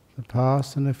 The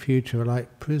past and the future are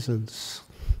like prisons.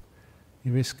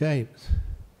 You've escaped.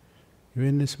 You're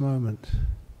in this moment.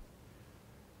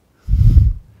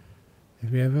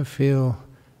 If you ever feel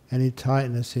any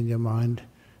tightness in your mind,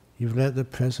 you've let the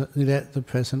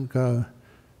present go,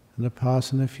 and the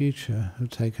past and the future have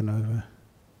taken over.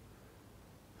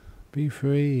 Be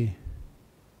free.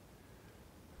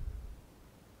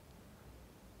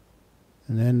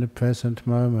 And then the present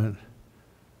moment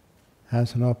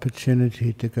has an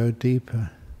opportunity to go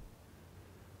deeper.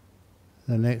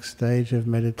 The next stage of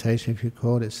meditation, if you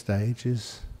call it stage,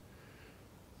 is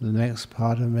The next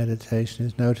part of meditation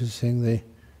is noticing the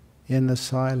inner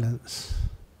silence.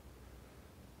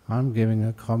 I'm giving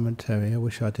a commentary. I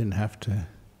wish I didn't have to.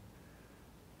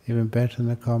 Even better than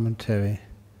the commentary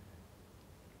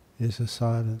is the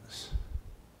silence.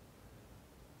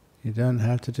 You don't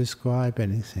have to describe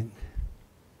anything.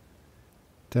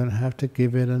 Don't have to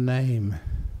give it a name.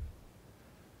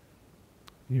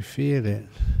 You feel it.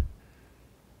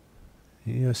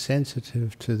 You're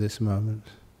sensitive to this moment.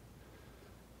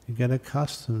 You get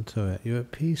accustomed to it. You're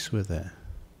at peace with it.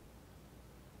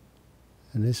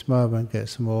 And this moment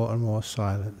gets more and more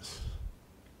silence.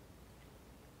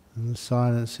 And the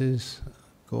silence is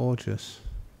gorgeous.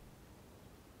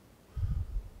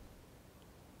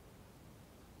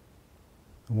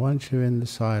 And once you're in the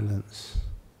silence,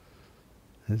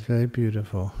 it's very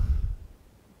beautiful.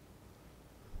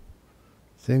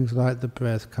 Things like the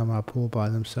breath come up all by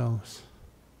themselves.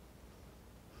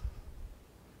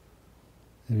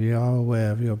 If you are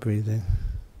aware of your breathing,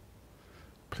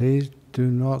 please do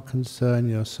not concern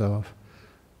yourself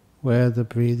where the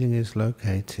breathing is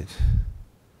located.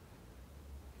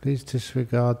 Please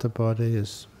disregard the body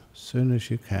as soon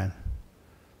as you can.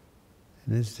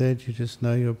 And instead you just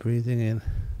know you're breathing in.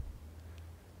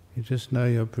 You just know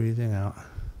you're breathing out.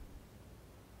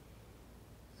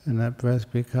 And that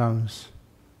breath becomes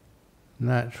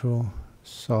natural,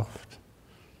 soft,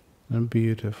 and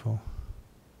beautiful.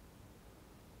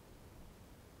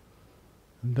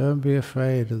 And don't be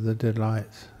afraid of the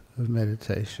delight of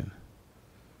meditation.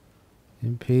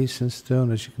 In peace and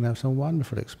stillness you can have some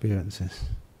wonderful experiences.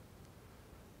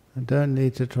 And don't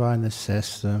need to try and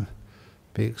assess them,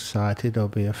 be excited or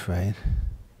be afraid.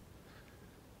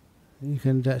 You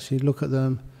can actually look at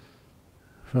them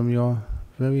from your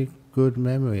very good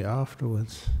memory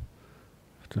afterwards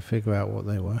to figure out what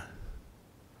they were.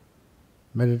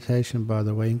 Meditation, by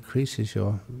the way, increases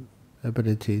your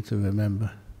ability to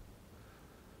remember.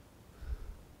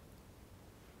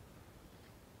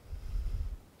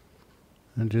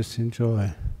 And just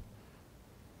enjoy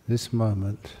this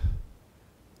moment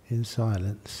in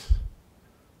silence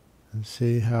and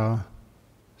see how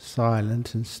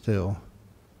silent and still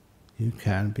you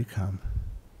can become.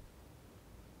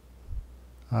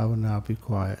 I will now be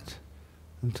quiet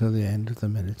until the end of the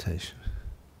meditation.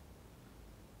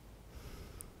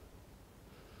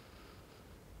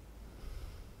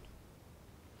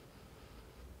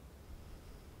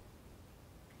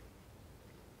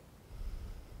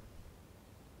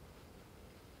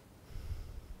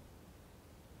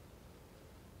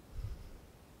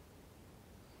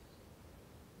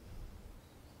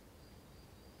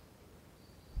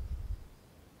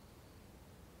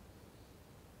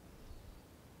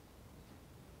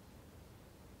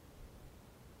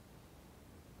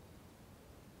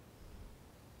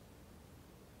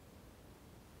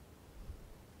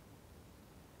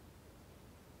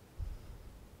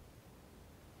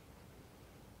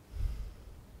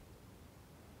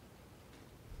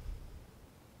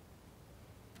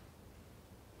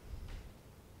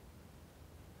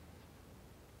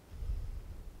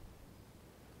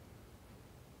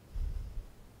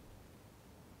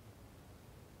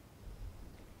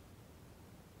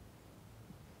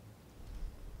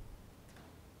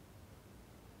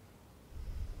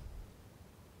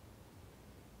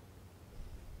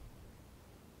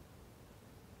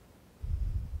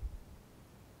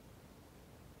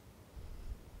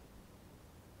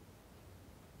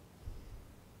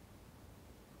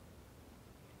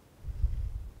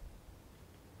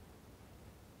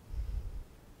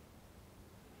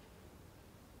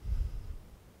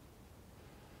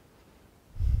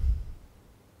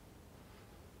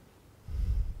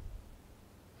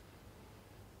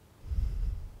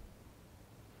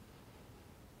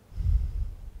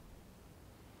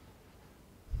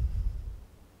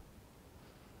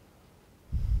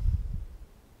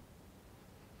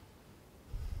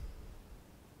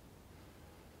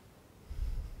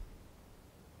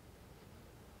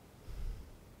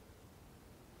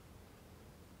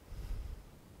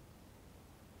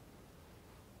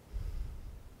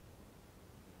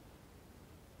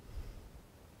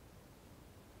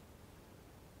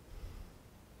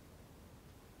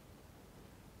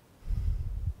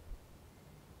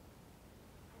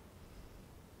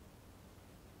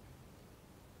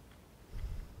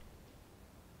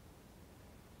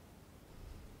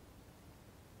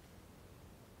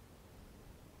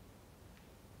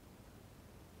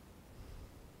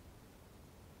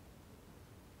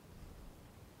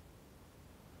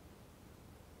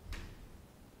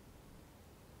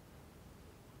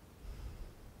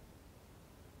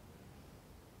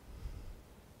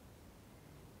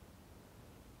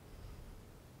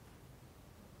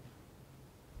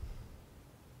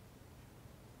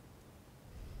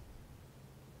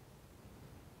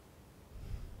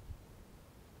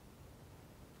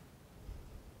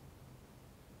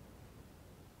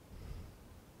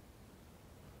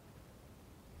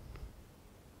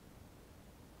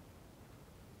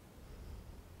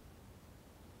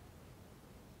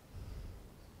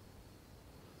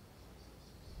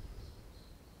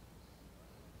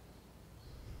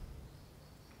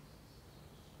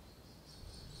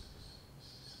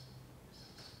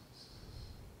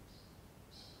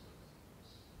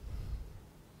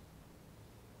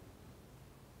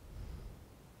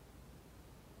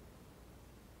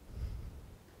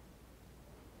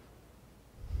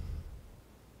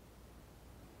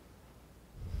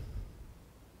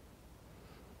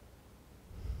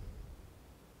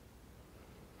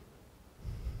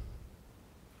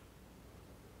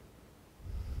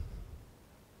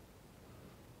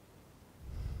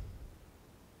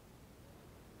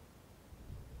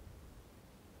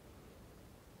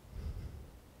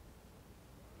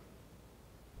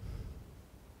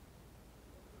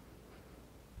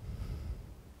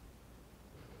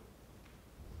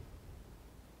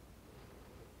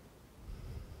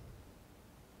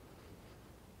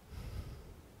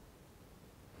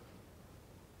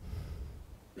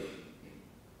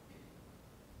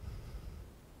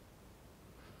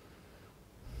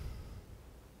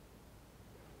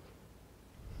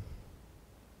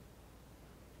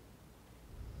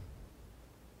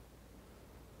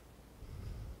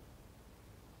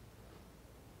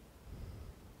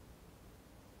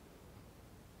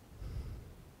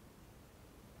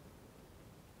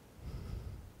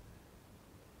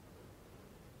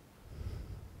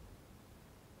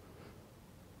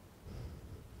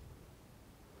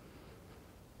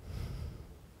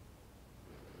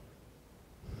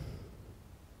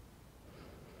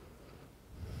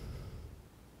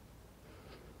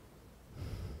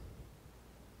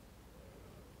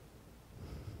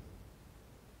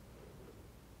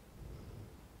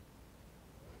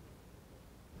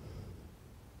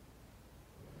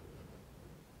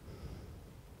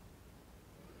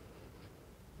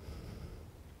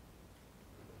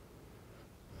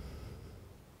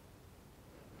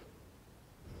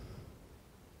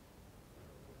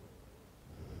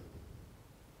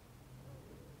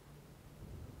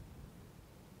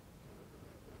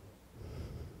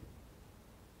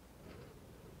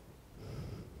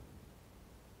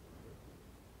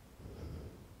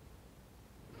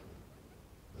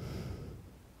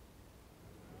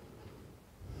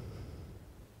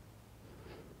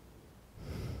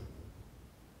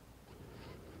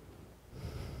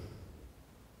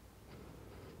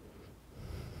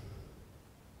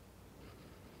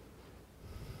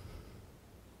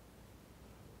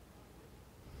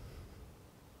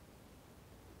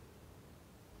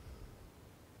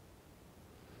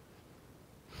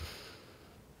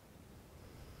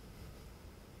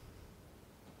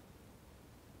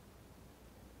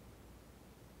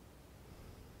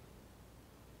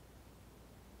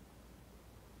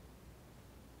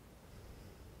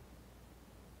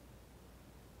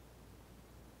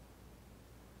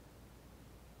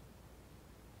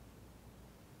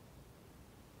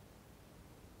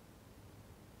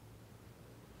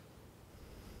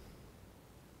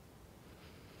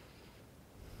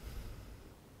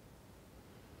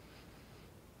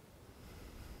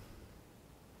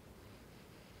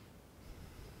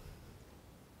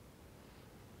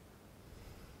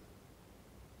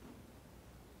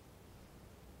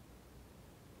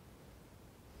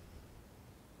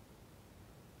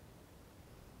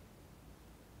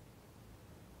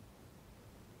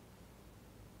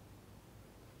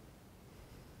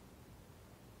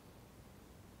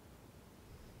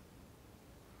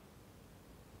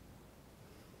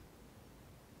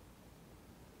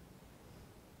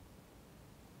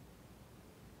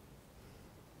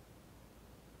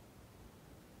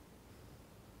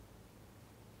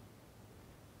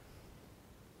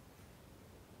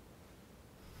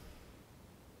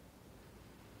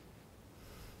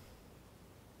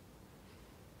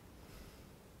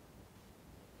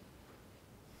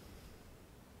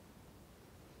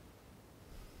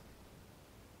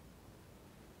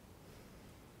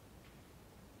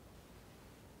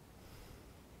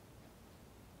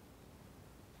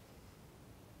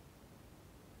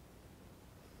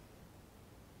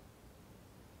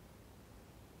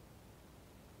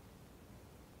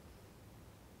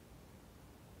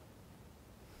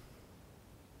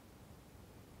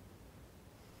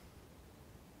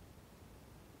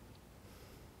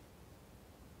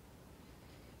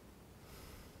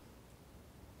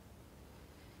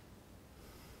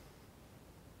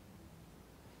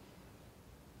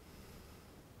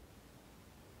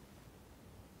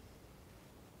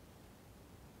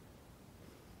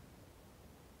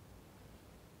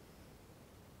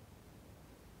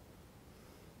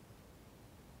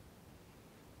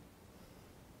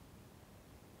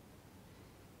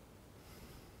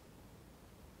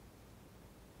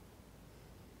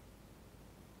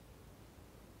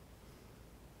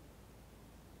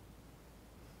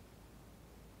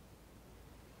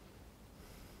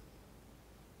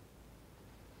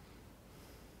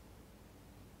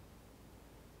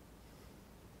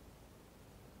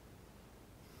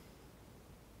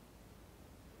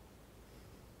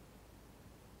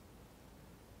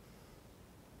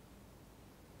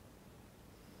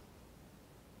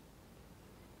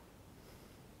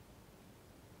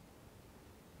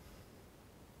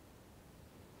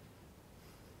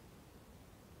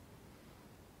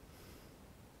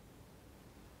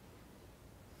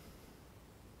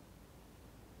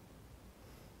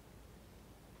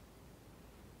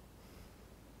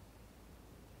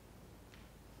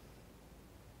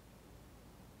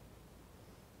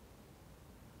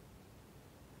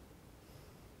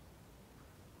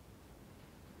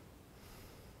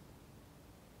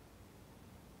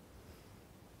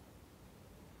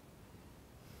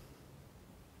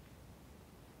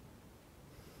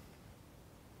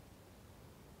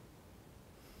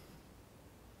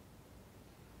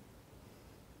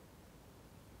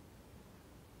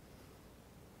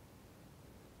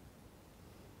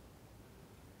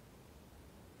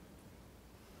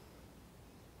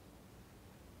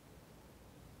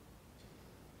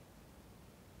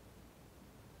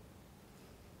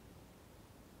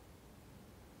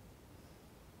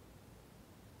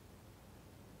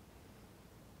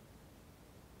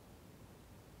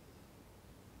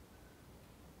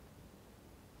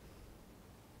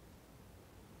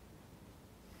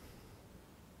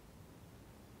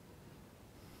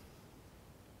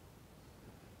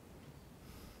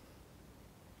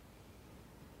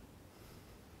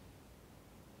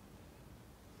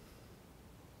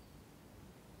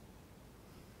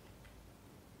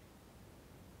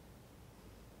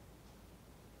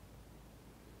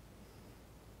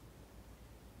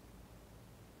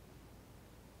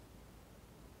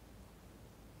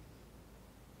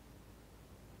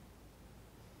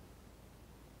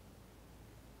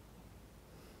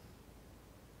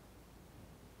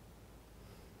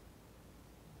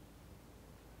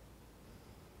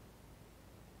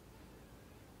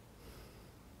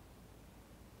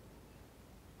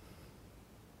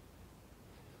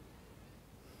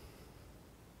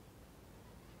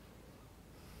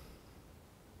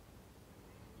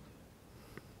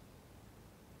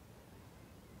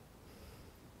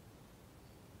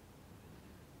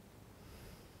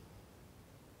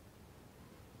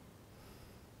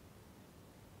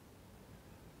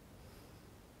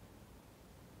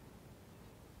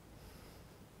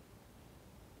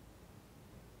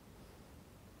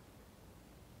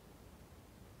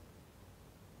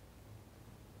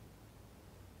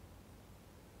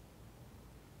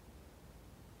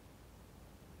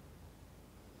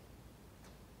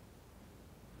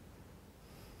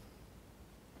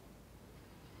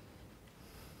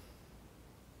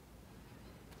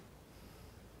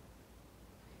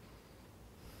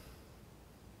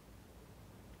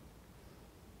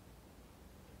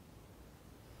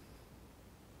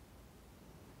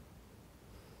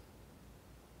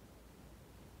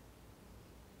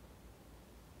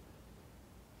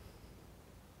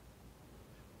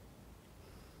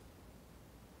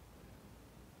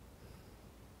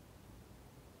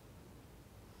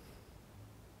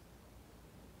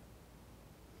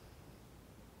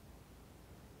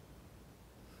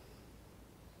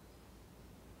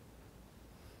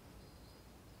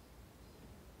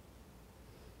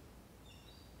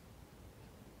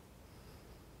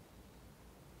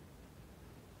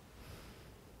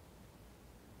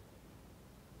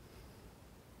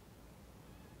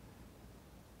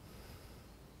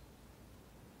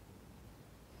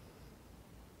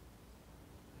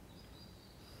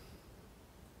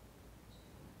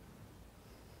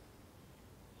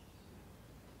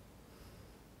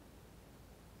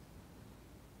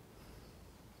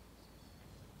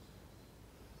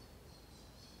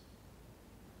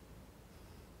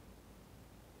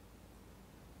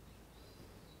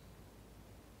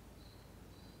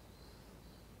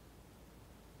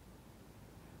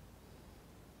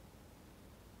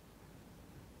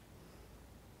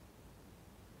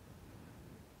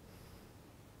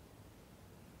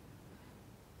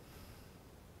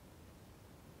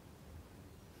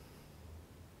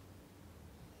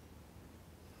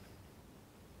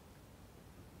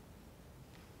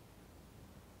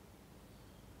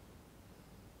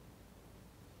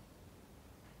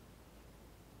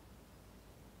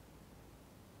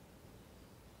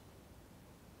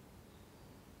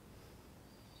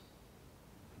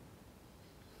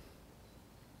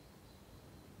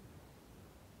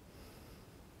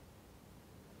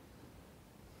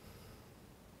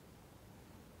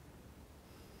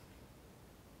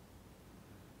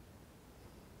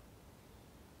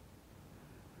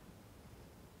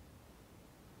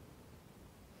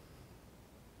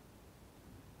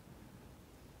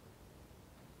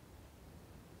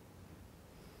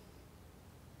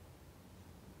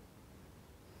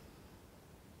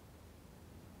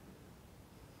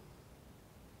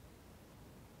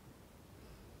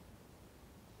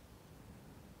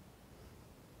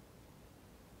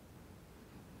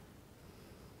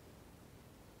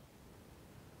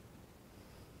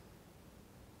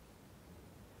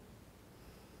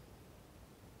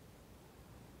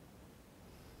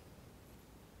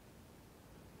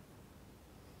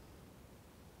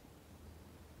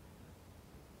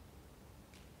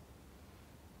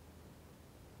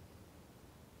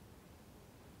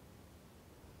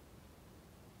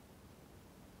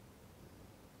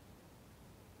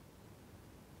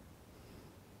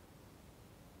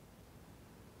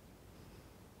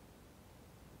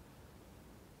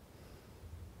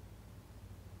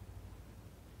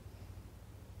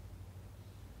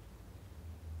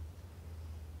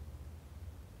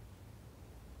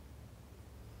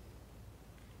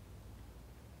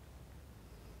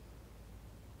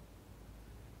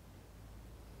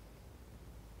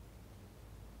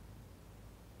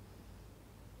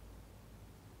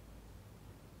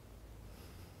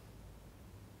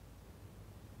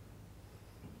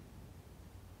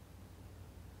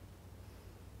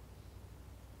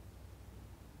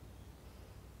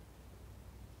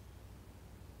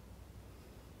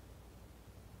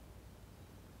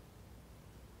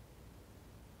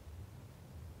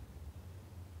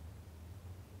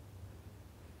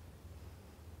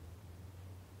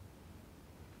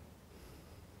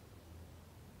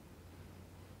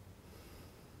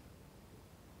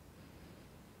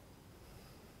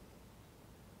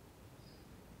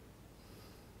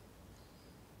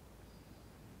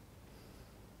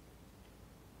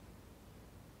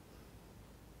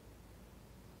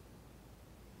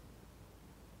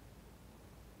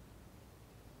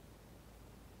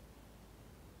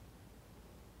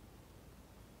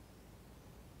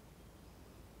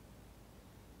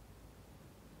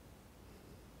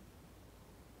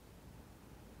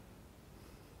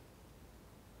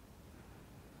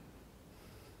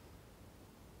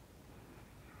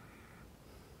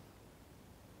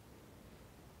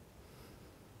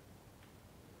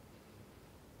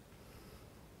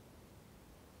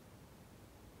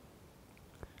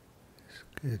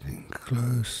 Getting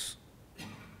close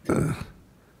to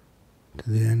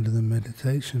the end of the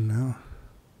meditation now.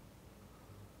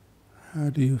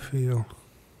 How do you feel?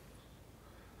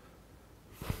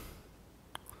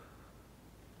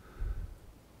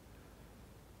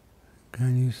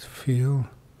 Can you feel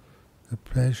the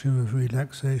pleasure of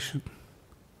relaxation,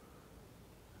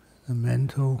 the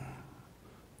mental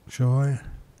joy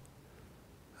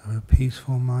of a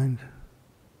peaceful mind,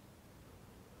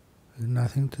 with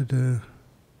nothing to do,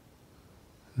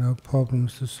 no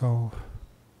problems to solve,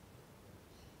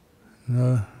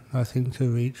 nothing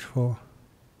to reach for,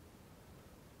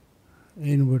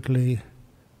 inwardly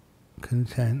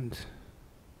content?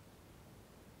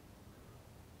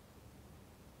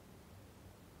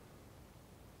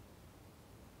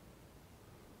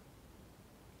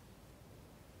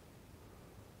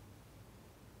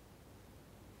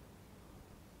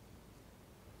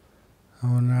 I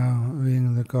will now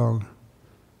ring the gong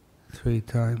 3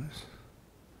 times.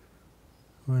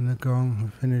 When the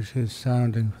gong finishes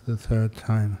sounding for the 3rd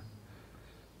time,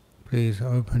 please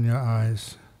open your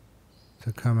eyes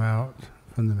to come out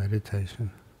from the meditation.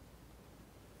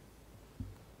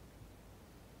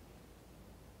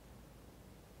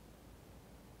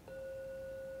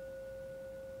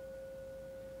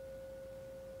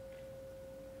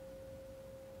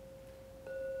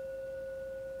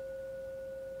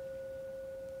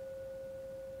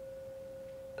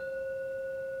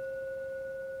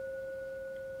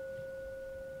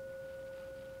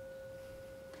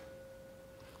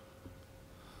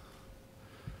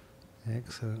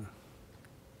 Excellent.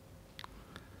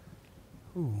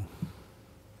 Ooh.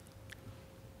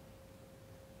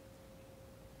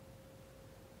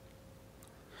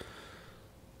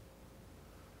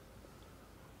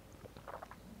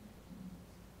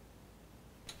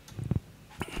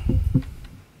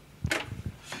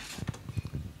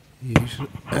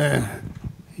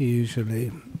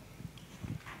 Usually,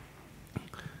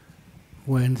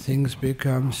 when things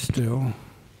become still,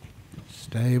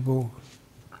 stable,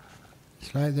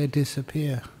 it's like they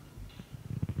disappear.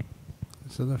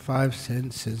 So the 5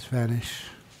 senses vanish,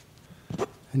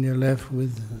 and you're left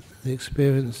with the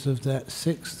experience of that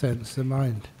 6th sense, the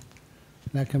mind.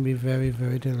 And that can be very,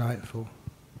 very delightful.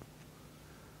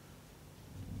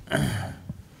 And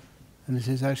this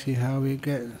is actually how we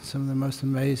get some of the most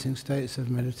amazing states of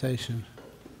meditation.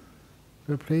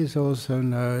 But please also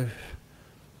know,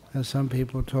 as some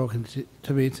people talking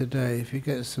to me today, if you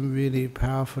get some really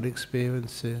powerful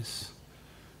experiences,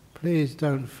 please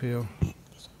don't feel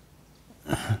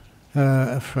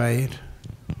afraid.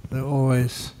 They're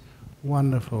always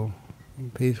wonderful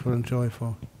and peaceful and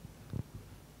joyful.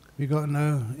 We got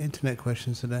no internet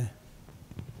questions today?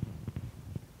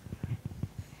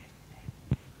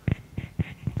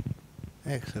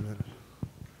 Excellent.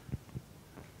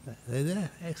 They're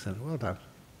there? Excellent. Well done.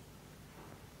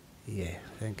 Yeah,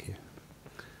 thank you.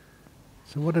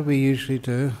 So what do we usually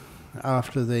do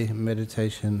after the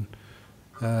meditation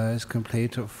is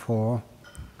complete at 4?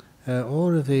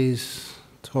 All of these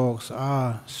talks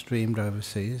are streamed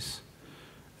overseas,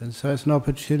 and so it's an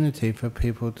opportunity for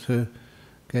people to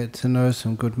get to know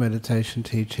some good meditation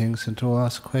teachings and to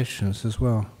ask questions as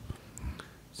well.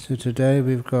 So today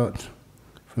we've got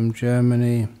from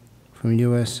Germany, from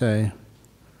USA,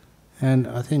 and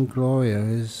I think Gloria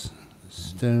is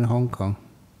still in Hong Kong.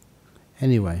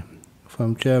 Anyway,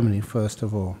 from Germany first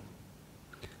of all.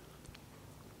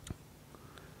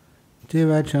 Dear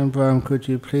Ajahn Brahm, could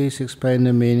you please explain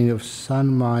the meaning of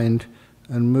sun mind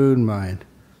and moon mind?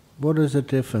 What is the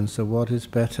difference, or what is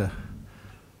better?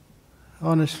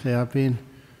 Honestly, I've been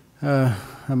a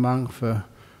monk for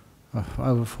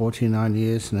over 49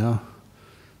 years now,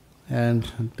 and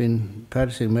I've been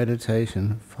practicing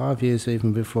meditation 5 years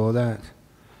even before that.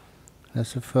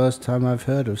 That's the first time I've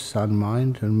heard of sun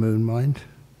mind and moon mind.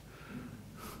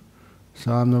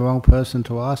 So I'm the wrong person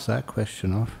to ask that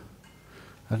question of.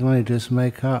 I can only just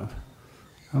make up.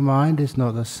 A mind is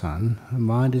not the sun, a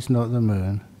mind is not the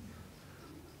moon.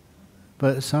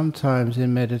 But sometimes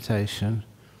in meditation,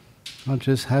 I'm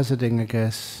just hazarding a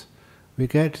guess, we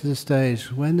get to the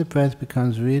stage when the breath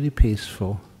becomes really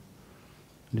peaceful.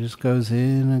 It just goes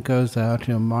in and goes out.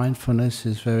 Your mindfulness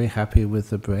is very happy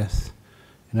with the breath.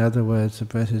 In other words, the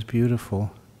breath is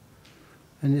beautiful.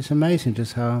 And it's amazing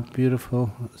just how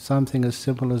beautiful something as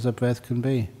simple as a breath can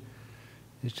be.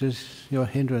 It's just your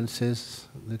hindrances,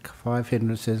 the 5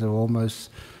 hindrances are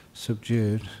almost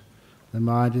subdued. The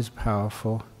mind is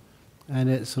powerful, and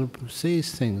it sort of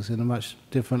sees things in a much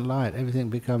different light. Everything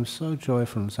becomes so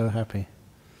joyful and so happy.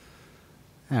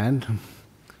 And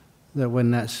that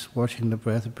when that's watching the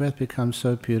breath becomes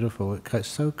so beautiful, it gets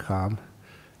so calm,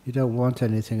 You don't want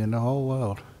anything in the whole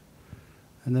world.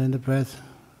 And then the breath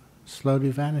slowly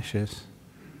vanishes.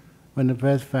 When the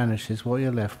breath vanishes, what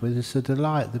you're left with is the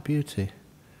delight, the beauty.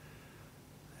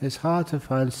 It's hard to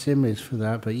find similes for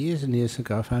that, but years and years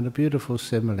ago I found a beautiful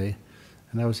simile,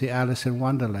 and that was the Alice in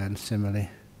Wonderland simile.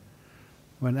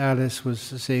 When Alice was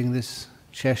seeing this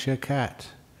Cheshire cat.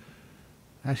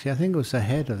 Actually, I think it was the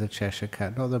head of the Cheshire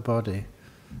cat, not the body.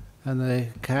 And the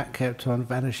cat kept on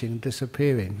vanishing,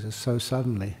 disappearing, just so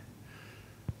suddenly.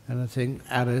 And I think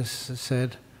Alice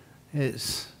said,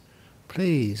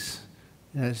 please,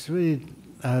 it's really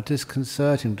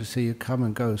disconcerting to see you come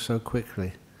and go so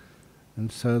quickly.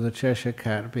 And so the Cheshire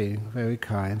cat, being very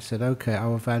kind, said, okay, I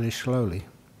will vanish slowly.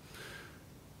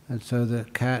 And so the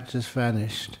cat just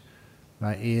vanished.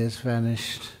 My ears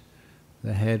vanished,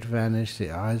 the head vanished,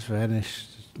 the eyes vanished,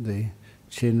 the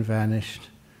chin vanished,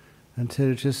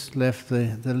 until it just left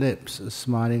the lips, the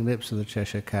smiling lips of the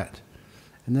Cheshire cat.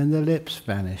 And then the lips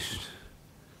vanished.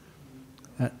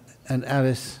 And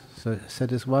Alice said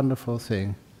this wonderful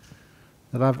thing,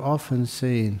 that I've often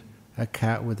seen a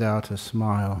cat without a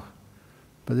smile,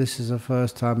 but this is the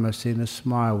first time I've seen a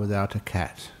smile without a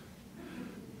cat.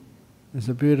 There's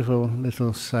a beautiful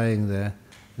little saying there.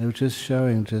 They were just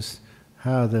showing just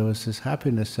how there was this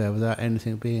happiness there without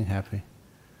anything being happy.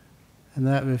 And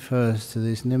that refers to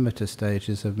these nimitta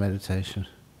stages of meditation.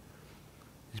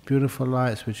 These beautiful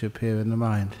lights which appear in the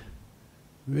mind.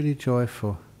 Really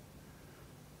joyful.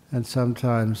 And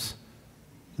sometimes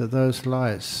that those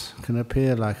lights can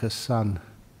appear like a sun,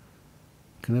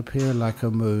 can appear like a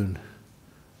moon.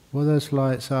 What those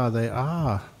lights are, they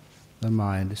are the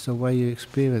mind. It's the way you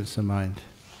experience the mind.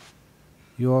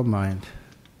 Your mind.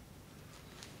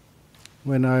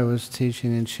 When I was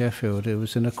teaching in Sheffield, it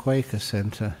was in a Quaker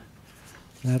centre.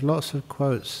 They had lots of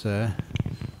quotes there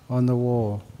on the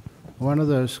wall. One of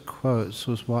those quotes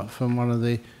was from one of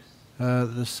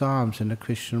the Psalms in the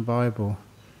Christian Bible.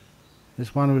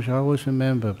 It's one which I always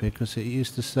remember because it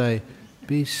used to say,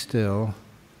 "Be still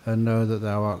and know that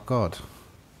thou art God."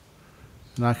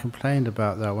 And I complained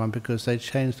about that one because they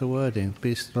changed the wording,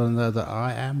 "Be still and know that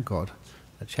I am God."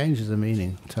 That changes the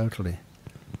meaning totally.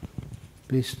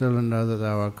 Be still and know that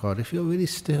thou art God. If you're really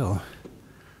still,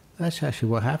 that's actually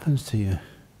what happens to you.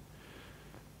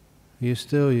 You're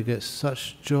still, you get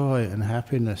such joy and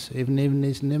happiness, even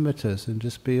these nimittas and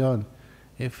just beyond.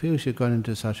 It feels you've gone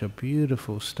into such a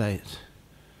beautiful state,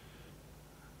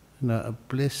 a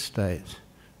bliss state.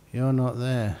 You're not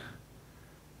there.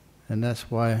 And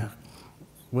that's why,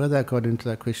 where that got into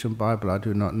that Christian Bible, I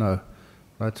do not know.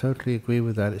 But I totally agree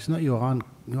with that. It's not you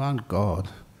aren't God,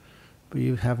 but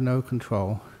you have no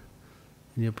control,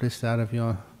 and you're blissed out of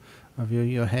your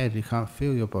head. You can't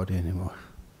feel your body anymore.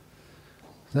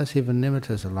 So that's even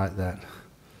nimittas are like that.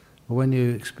 But when you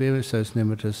experience those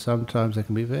nimittas, sometimes they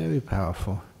can be very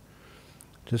powerful.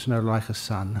 Just like a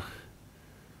sun.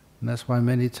 And that's why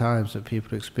many times that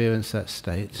people experience that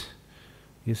state,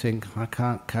 you think, I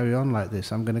can't carry on like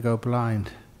this, I'm going to go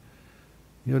blind.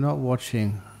 You're not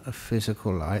watching a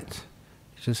physical light,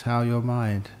 it's just how your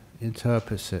mind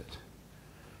interprets it.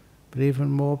 But even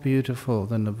more beautiful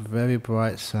than the very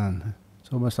bright sun,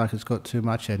 it's almost like it's got too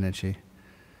much energy,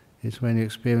 is when you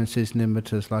experience these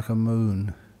nimittas like a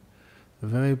moon, a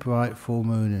very bright full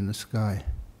moon in the sky.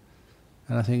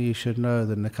 And I think you should know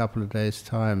that in a couple of days'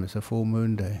 time it's a full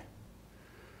moon day.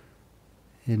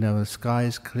 You know, the sky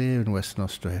is clear in Western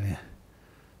Australia,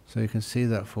 so you can see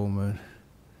that full moon.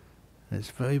 And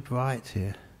it's very bright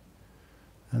here.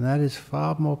 And that is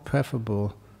far more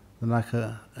preferable than like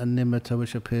a nimitta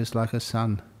which appears like a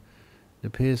sun. It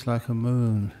appears like a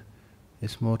moon.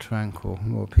 It's more tranquil,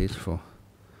 more peaceful.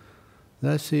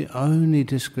 That's the only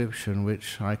description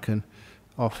which I can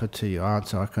offer to you,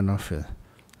 answer I can offer.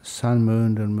 Sun,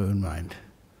 moon and moon mind.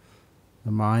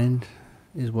 The mind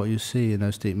is what you see in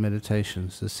those deep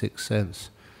meditations, the sixth sense,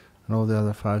 and all the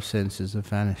other five senses have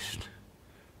vanished,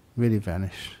 really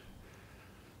vanished.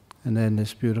 And then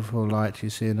this beautiful light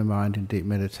you see in the mind in deep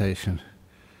meditation,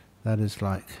 that is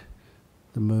like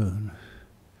the moon,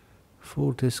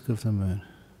 full disk of the moon.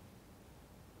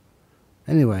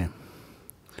 Anyway,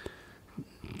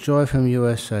 Joy from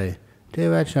USA.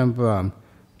 Dear Ajahn Brahm,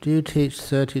 do you teach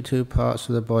 32 parts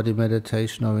of the body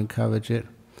meditation or encourage it?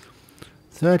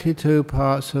 32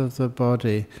 parts of the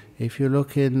body. If you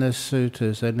look in the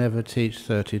sutras, they never teach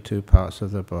 32 parts of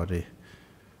the body.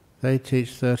 They teach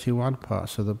 31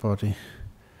 parts of the body.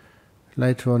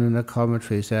 Later on in the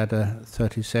commentaries, they add a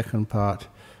 32nd part,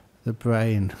 the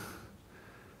brain.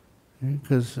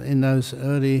 Because in those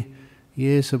early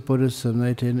years of Buddhism,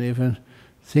 they didn't even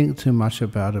think too much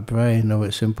about the brain or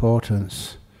its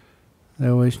importance. They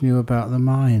always knew about the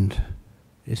mind.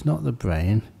 It's not the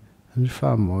brain, and it's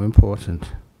far more important.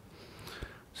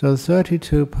 So the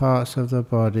 32 parts of the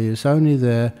body is only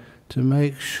there to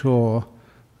make sure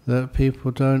that people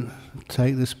don't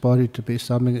take this body to be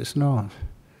something it's not.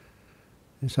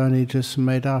 It's only just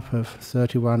made up of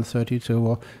 31, 32,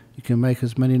 or you can make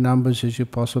as many numbers as you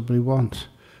possibly want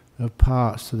of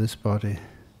parts to this body.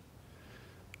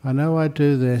 I know I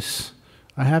do this,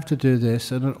 I have to do this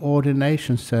at an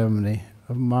ordination ceremony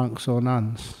of monks or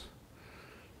nuns.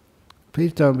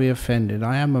 Please don't be offended,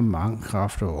 I am a monk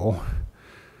after all.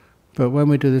 But when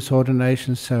we do this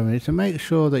ordination ceremony, to make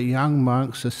sure that young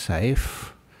monks are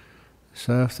safe,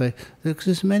 so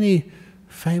because many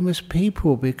famous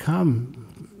people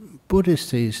become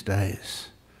Buddhists these days.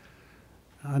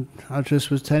 I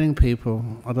just was telling people,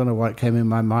 I don't know why it came in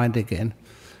my mind again,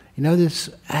 you know this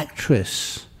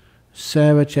actress,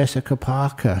 Sarah Jessica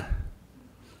Parker,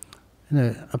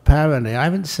 apparently, I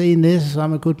haven't seen this,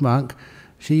 I'm a good monk,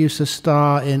 she used to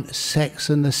star in Sex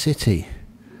and the City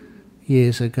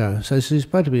years ago. So she's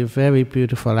supposed to be a very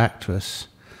beautiful actress.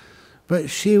 But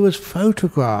she was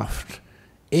photographed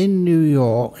in New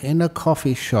York in a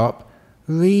coffee shop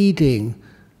reading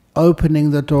Opening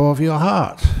the Door of Your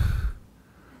Heart.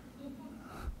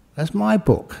 That's my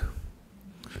book.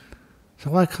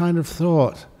 So I kind of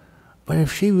thought, well,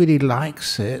 if she really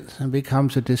likes it and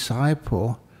becomes a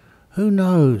disciple, who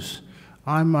knows?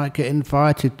 I might get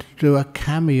invited to do a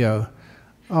cameo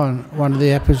on one of the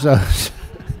episodes.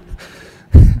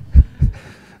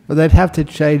 But they'd have to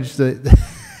change the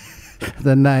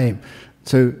name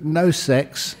to No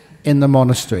Sex in the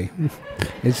Monastery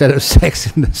instead of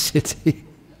Sex in the City.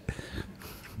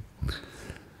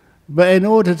 But in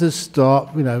order to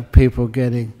stop, people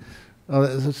getting... Oh,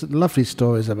 there's lovely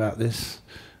stories about this.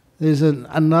 There's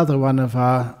another one of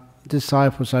our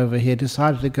disciples over here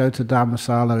decided to go to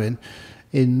Dharmasala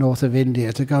in north of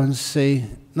India to go and see,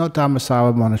 not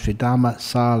Dharmasala Monastery,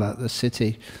 Dharmasala, the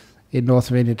city in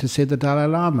north of India, to see the Dalai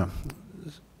Lama.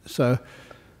 So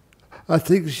I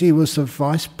think she was the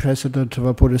vice president of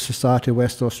a Buddhist society in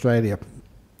West Australia.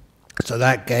 So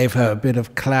that gave her a bit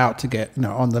of clout to get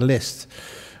on the list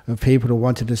of people who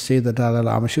wanted to see the Dalai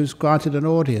Lama. She was granted an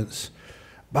audience.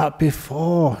 But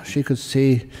before she could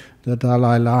see the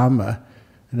Dalai Lama,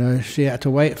 she had to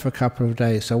wait for a couple of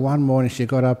days. So one morning she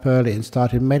got up early and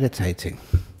started meditating.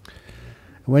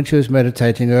 And when she was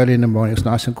meditating early in the morning, it was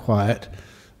nice and quiet.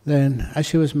 Then, as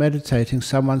she was meditating,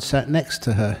 someone sat next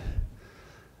to her.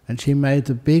 And she made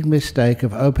the big mistake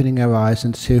of opening her eyes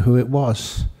and see who it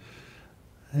was.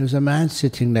 There was a man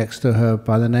sitting next to her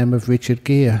by the name of Richard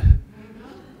Gere.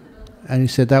 And he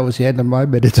said, that was the end of my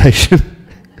meditation.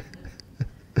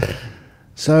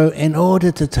 So in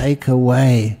order to take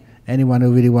away anyone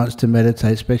who really wants to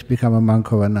meditate, especially become a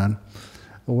monk or a nun,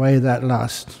 away that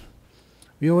lust,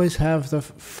 we always have the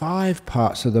 5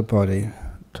 parts of the body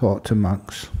taught to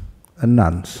monks and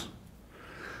nuns.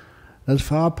 There's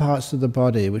 5 parts of the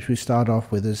body which we start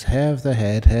off with as hair of the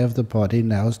head, hair of the body,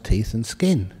 nails, teeth and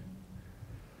skin.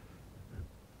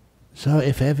 So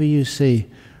if ever you see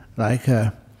like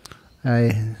a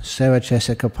Sarah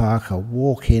Jessica Parker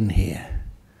walk in here,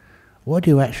 what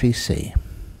do you actually see?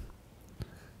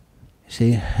 You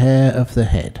see hair of the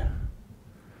head.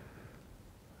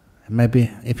 Maybe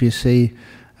if you see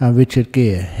Richard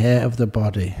Gere, hair of the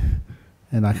body,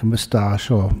 and like a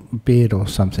moustache or beard or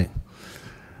something.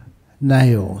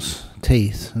 Nails,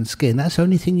 teeth and skin, that's the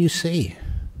only thing you see.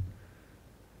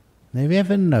 Now, have you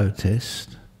ever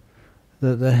noticed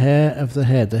that the hair of the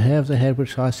head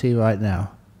which I see right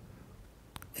now,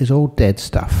 is all dead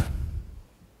stuff?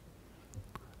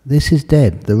 This is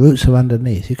dead. The roots are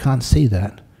underneath. You can't see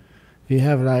that. If you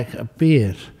have like a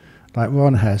beard, like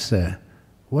Ron has there,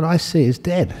 what I see is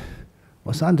dead.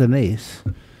 What's underneath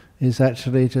is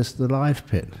actually just the live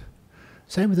pit.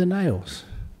 Same with the nails.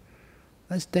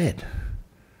 That's dead.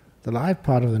 The live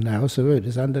part of the nails, the root,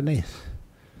 is underneath.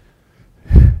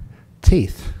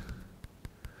 Teeth.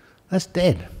 That's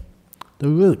dead. The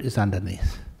root is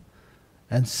underneath.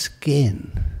 And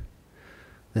skin.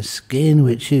 The skin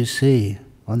which you see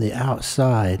on the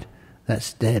outside,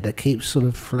 that's dead. That keeps sort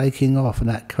of flaking off, and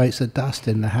that creates a dust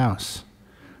in the house.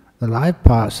 The live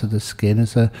parts of the skin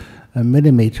is a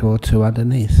millimetre or 2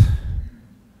 underneath.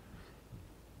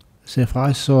 So if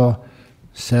I saw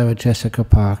Sarah Jessica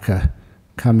Parker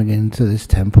coming into this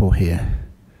temple here,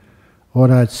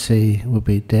 what I'd see would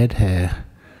be dead hair,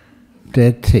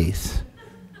 dead teeth,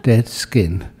 dead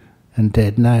skin, and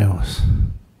dead nails.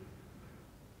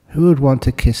 Who would want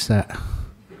to kiss that?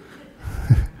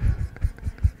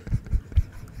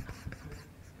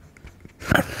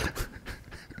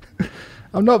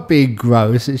 I'm not being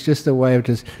gross, it's just a way of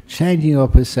just changing your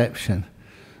perception.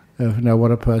 know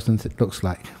what a person looks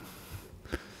like.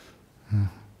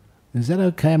 Is that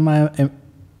okay? Am I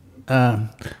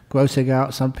grossing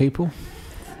out some people?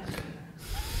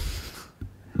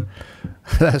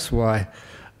 That's why.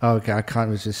 Okay, I can't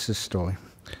resist this story.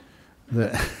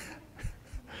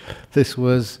 This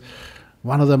was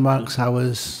one of the monks I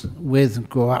was with,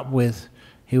 grew up with.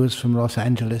 He was from Los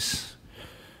Angeles.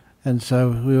 And so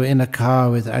we were in a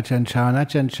car with Ajahn Chah, and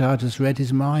Ajahn Chah just read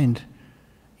his mind.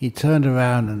 He turned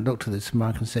around and looked at this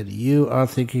monk and said, "You are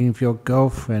thinking of your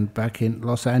girlfriend back in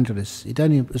Los Angeles." He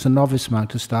was a novice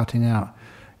monk just starting out.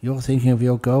 "You're thinking of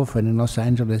your girlfriend in Los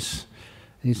Angeles."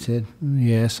 And he said,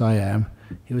 "Yes, I am."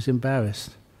 He was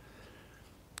embarrassed.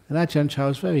 And Ajahn Chah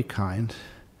was very kind.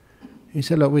 He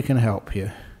said, "Look, we can help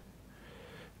you.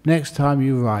 Next time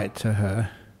you write to her,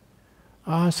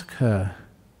 ask her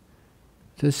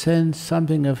to send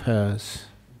something of hers,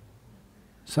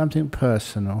 something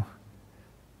personal,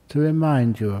 to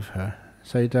remind you of her,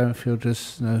 so you don't feel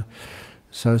just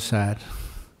so sad."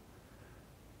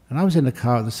 And I was in the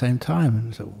car at the same time,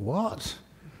 and I said, "What?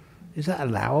 Is that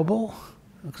allowable?"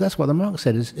 Because that's what the monk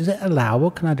said, is it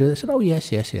allowable? Can I do this? I said, "Oh,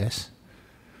 yes, yes, yes."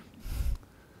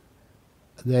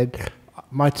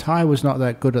 My Thai was not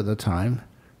that good at the time,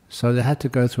 so they had to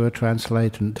go through a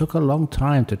translator, and it took a long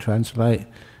time to translate,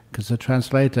 because the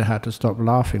translator had to stop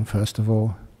laughing first of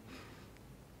all.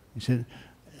 He said,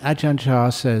 Ajahn Chah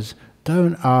says,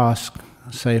 don't ask,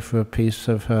 say, for a piece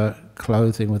of her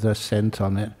clothing with her scent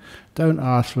on it. Don't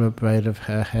ask for a braid of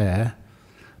her hair.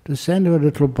 Just send her a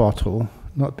little bottle,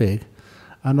 not big,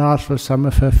 and ask for some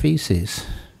of her feces.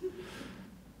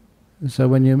 So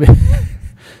when you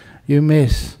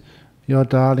miss your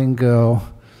darling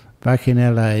girl back in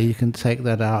LA, you can take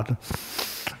that out.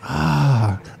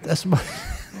 Ah, that's my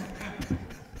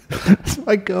that's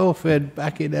my girlfriend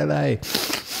back in LA.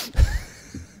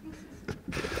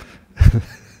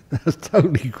 That's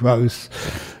totally gross,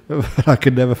 but I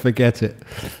can never forget it.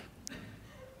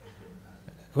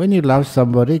 When you love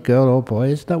somebody, girl or boy,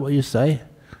 is that what you say?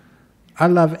 "I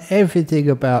love everything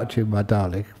about you, my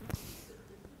darling."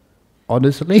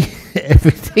 Honestly,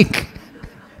 everything.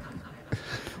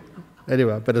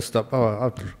 Anyway, I better stop.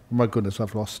 Oh my goodness,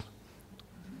 I've lost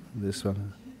this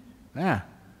one.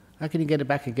 How can you get it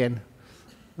back again?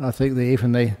 I think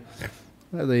even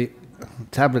the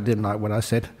tablet didn't like what I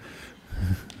said.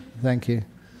 Thank you.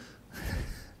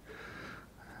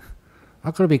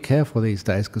 I've got to be careful these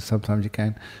days, because sometimes you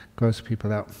can gross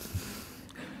people out.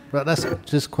 But that's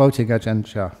just quoting Ajahn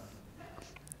Chah.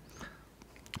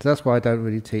 So that's why I don't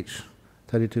really teach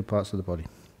 32 parts of the body.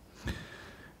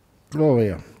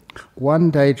 Gloria.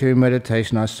 One day during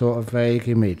meditation I saw a vague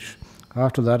image.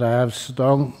 After that I have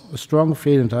a strong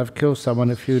feeling that I've killed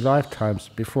someone a few lifetimes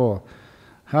before.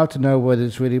 How to know whether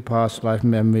it's really past life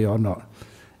memory or not?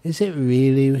 Is it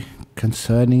really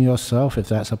concerning yourself if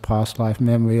that's a past life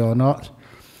memory or not?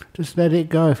 Just let it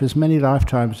go. If it's many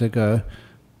lifetimes ago,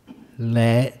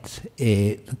 let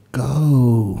it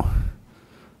go.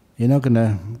 You're not going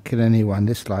to kill anyone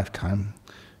this lifetime.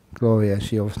 Gloria,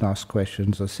 she often asks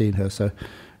questions. I've seen her, so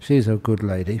she's a good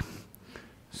lady.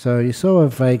 So you saw a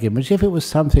vague image. If it was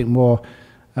something more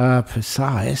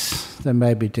precise, then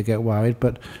maybe to get worried,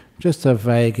 but just a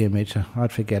vague image,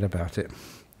 I'd forget about it.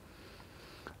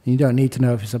 You don't need to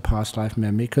know if it's a past life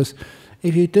memory, because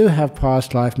if you do have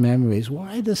past life memories,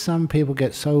 why do some people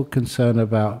get so concerned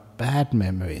about bad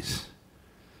memories?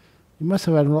 You must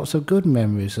have had lots of good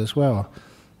memories as well.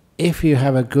 If you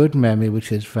have a good memory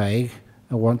which is vague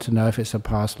and want to know if it's a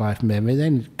past life memory,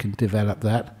 then you can develop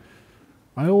that.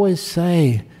 I always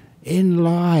say, in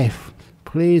life,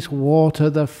 please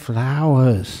water the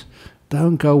flowers.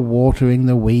 Don't go watering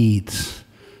the weeds.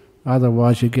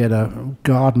 Otherwise you get a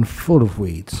garden full of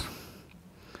weeds.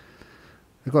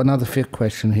 I've got another fifth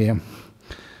question here.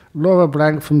 Laura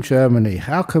Blank from Germany.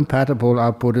 How compatible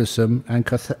are Buddhism and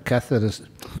Catholicism?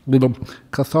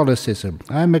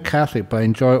 I am a Catholic, but I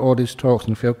enjoy all these talks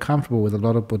and feel comfortable with a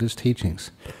lot of Buddhist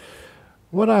teachings.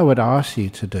 What I would ask you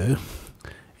to do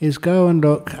is go and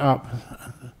look up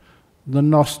the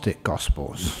Gnostic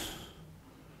Gospels.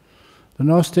 The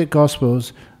Gnostic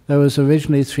Gospels, there was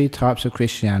originally 3 types of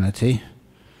Christianity,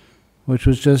 which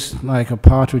was just like a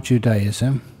part of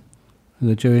Judaism,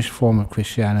 the Jewish form of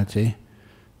Christianity,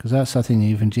 because that's something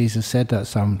even Jesus said that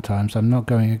sometimes. I'm not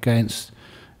going against,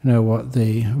 what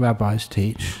the rabbis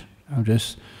teach. I'm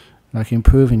just like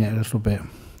improving it a little bit.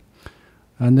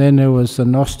 And then there was the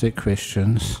Gnostic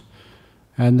Christians,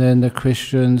 and then the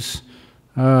Christians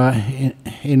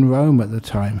in Rome at the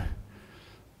time.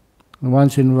 The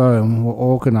ones in Rome were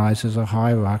organized as a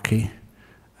hierarchy,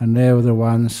 and they were the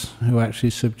ones who actually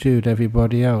subdued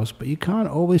everybody else. But you can't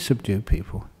always subdue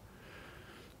people.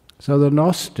 So the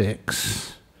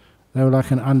Gnostics, they were like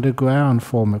an underground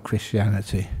form of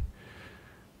Christianity.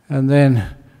 And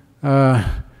then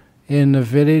in the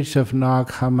village of Nag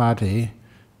Hammadi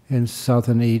in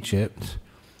southern Egypt,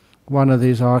 one of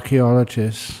these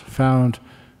archaeologists found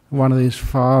one of these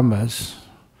farmers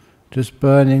just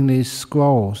burning these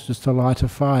scrolls just to light a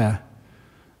fire,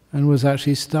 and was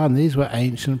actually stunned. These were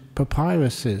ancient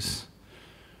papyruses.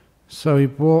 So he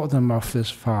brought them off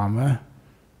this farmer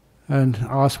and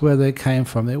asked where they came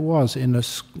from. It was in a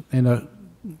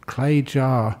clay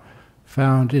jar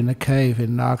found in a cave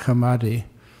in Nag Hammadi,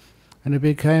 and it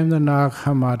became the Nag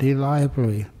Hammadi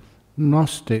Library,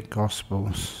 Gnostic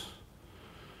Gospels.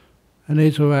 And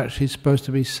these were actually supposed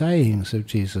to be sayings of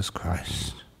Jesus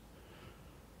Christ.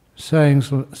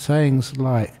 Sayings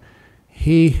like,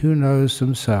 "He who knows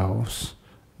themselves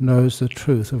knows the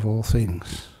truth of all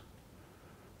things."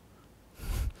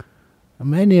 And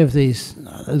many of these,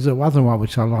 there's another one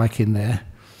which I like in there,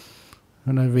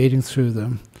 when I'm reading through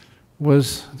them,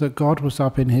 was that God was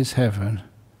up in his heaven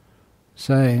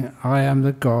saying, "I am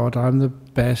the God, I'm the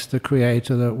best, the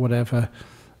creator, the whatever,"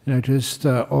 just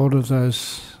all of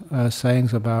those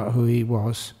sayings about who he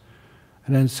was.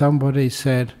 And then somebody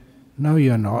said, "No,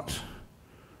 you're not.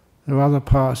 There are other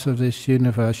parts of this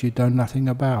universe you know nothing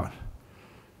about."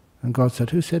 And God said,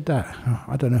 "Who said that?" "Oh,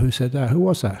 I don't know who said that. Who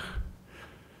was that?"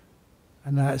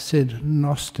 And that's in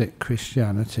Gnostic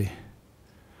Christianity.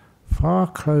 Far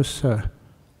closer,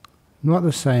 not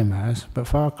the same as, but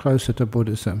far closer to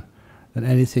Buddhism than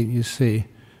anything you see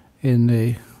in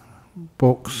the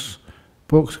books,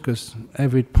 because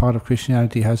every part of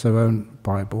Christianity has their own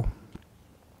Bible.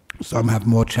 Some have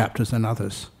more chapters than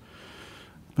others.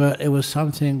 But it was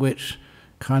something which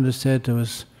kind of said there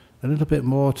was a little bit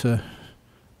more to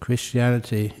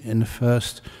Christianity in the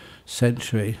first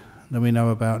century than we know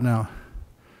about now.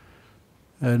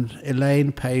 And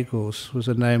Elaine Pagels was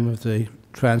the name of the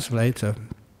translator.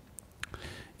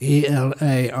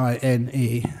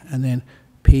 E-L-A-I-N-E, and then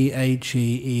P-A-G-E-L-S,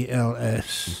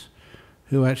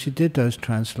 who actually did those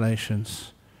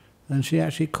translations. And she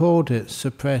actually called it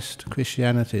suppressed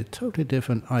Christianity, a totally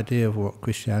different idea of what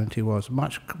Christianity was,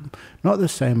 not the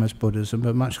same as Buddhism,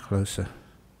 but much closer.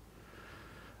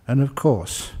 And of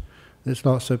course, there's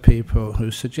lots of people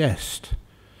who suggest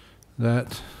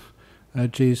that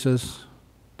Jesus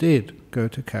did go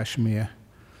to Kashmir,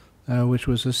 which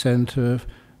was the center of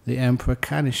the Emperor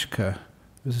Kanishka.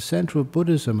 It was the center of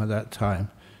Buddhism at that time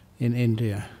in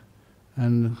India.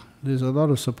 And there's a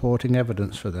lot of supporting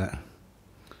evidence for that.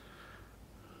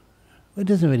 It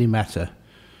doesn't really matter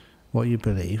what you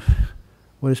believe.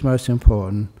 What is most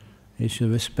important is your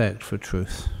respect for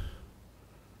truth.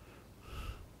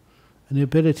 And the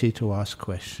ability to ask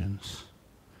questions.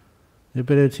 The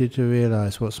ability to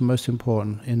realize what's most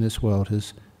important in this world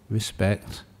is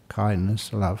respect,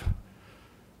 kindness, love,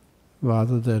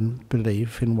 rather than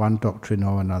belief in one doctrine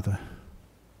or another.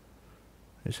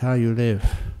 It's how you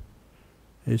live.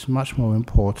 It's much more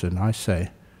important, I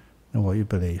say, than what you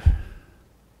believe.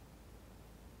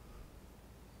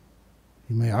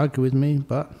 You may argue with me,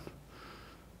 but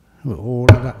we're all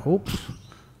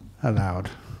allowed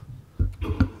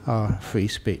our free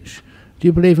speech. Do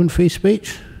you believe in free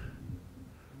speech?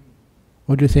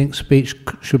 Or do you think speech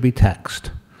should be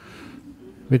taxed?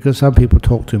 Because some people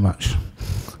talk too much.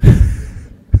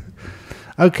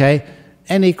 Okay,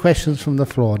 any questions from the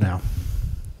floor now?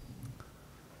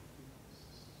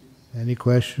 Any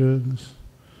questions?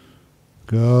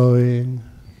 Going.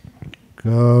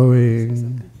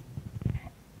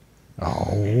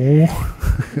 Oh.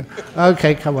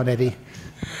 Okay, come on, Eddie.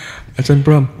 Ajahn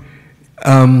Brahm,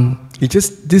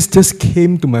 this just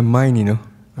came to my mind,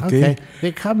 Okay,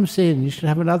 it comes in. You should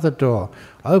have another door.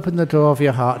 Open the door of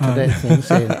your heart to let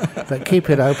things in, but keep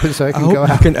it open so it can go out.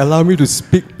 You can allow me to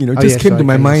speak. Came to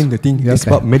my mind. The thing is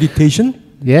about meditation.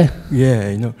 Yeah.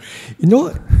 Yeah,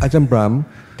 Ajahn Brahm,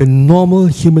 the normal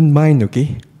human mind.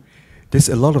 Okay, there's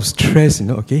a lot of stress.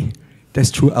 Okay,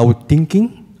 that's through our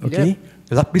thinking. Okay.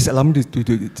 Yep. Please allow me to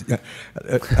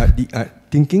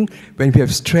thinking. When we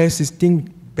have stress, this thing,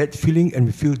 bad feeling, and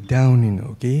we feel down,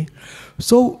 okay?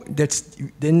 So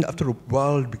then after a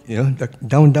while,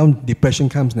 down depression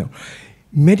comes now.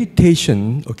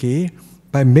 Meditation, okay?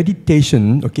 By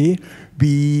meditation, okay,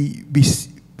 we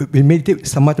meditate,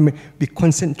 samatha, we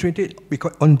concentrate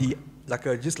on the,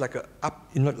 just like a up,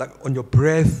 like on your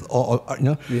breath or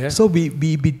Yeah. So we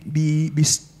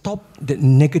stop the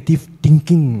negative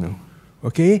thinking,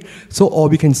 okay? So, or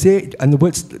we can say, in other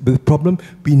words, the problem,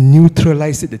 we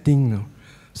neutralize the thing.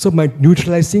 So by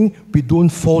neutralizing, we don't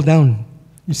fall down.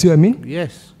 You see what I mean?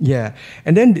 Yes. Yeah.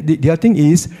 And then the other thing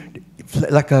is,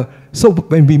 So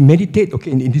when we meditate,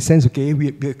 okay, in this sense, okay,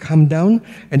 we calm down,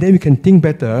 and then we can think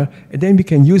better, and then we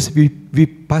can use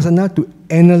vipassana to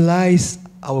analyze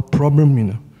our problem, you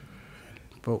know.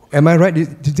 But am I right?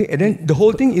 And then the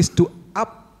whole thing is to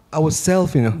up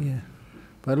ourselves, you know. yeah.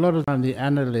 But a lot of the time the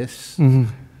analyst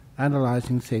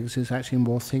analyzing things is actually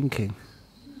more thinking.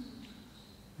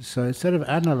 So instead of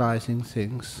analyzing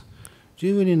things, do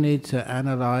you really need to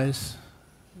analyze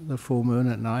the full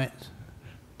moon at night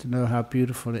to know how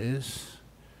beautiful it is?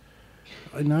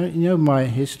 You know my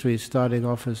history starting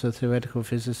off as a theoretical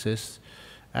physicist,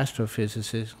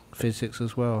 astrophysicist, physics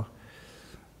as well.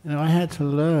 You know, I had to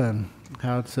learn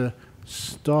how to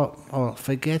stop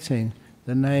forgetting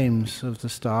the names of the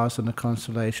stars and the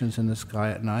constellations in the sky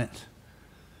at night.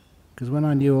 Because when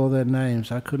I knew all their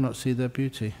names, I could not see their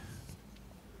beauty.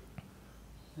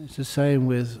 It's the same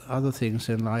with other things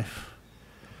in life.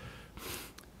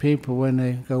 People, when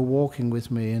they go walking with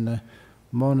me in a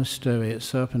monastery at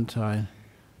Serpentine,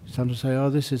 sometimes say, oh,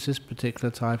 this is this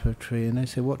particular type of tree. And they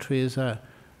say, what tree is that?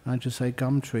 And I just say,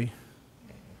 gum tree.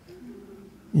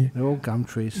 Yeah. They're all gum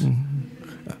trees.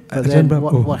 Mm-hmm. But then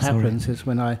what happens is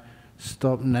when I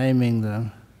stop naming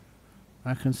them,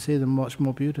 I can see them much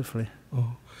more beautifully.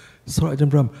 Oh, sorry, Ajahn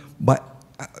Brahm, but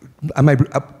I might be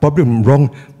probably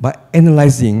wrong. By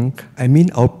analyzing, I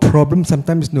mean our problem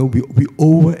sometimes, we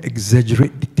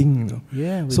over-exaggerate the thing. You know?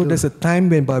 Yeah. So there's a time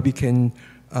when we can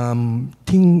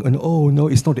think, oh no,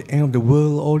 it's not the end of the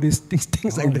world. All these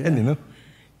things like that. You know,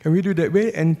 can we do that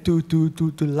way and to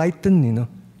lighten,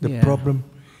 the problem?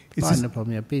 Find the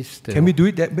problem. Yeah, be still. Can we do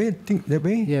it that way? Think that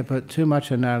way? Yeah, but too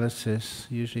much analysis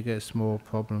usually gets more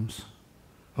problems.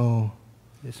 Oh.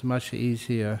 It's much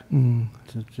easier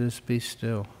to just be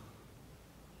still.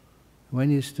 When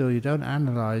you're still, you don't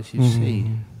analyze, you see.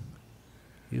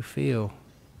 You feel.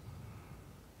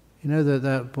 You know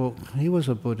that book, he was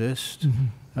a Buddhist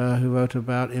who wrote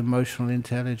about emotional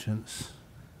intelligence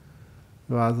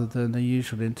rather than the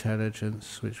usual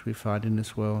intelligence which we find in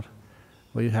this world,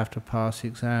 where you have to pass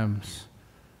exams,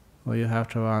 where you have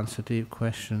to answer deep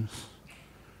questions.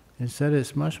 Instead,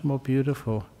 it's much more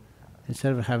beautiful.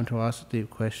 Instead of having to ask deep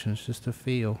questions, just to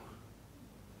feel.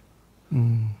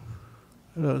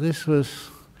 Look, this was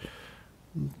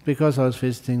because I was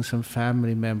visiting some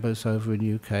family members over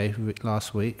in UK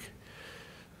last week.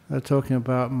 They were talking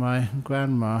about my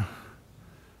grandma.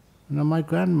 My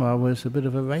grandma was a bit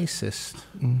of a racist.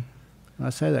 And I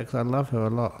say that because I love her a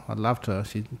lot. I loved her.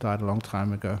 She died a long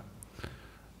time ago.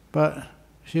 But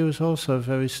she was also a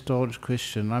very staunch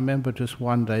Christian. I remember just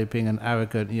one day being an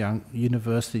arrogant young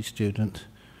university student.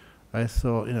 I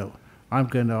thought, I'm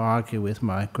going to argue with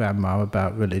my grandma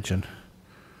about religion.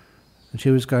 And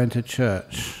she was going to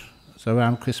church. So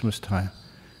around Christmas time.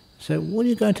 I said, what are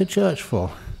you going to church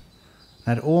for?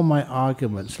 I had all my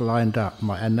arguments lined up,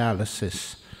 my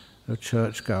analysis of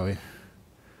church going.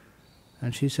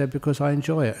 And she said, because I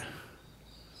enjoy it.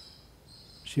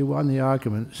 She won the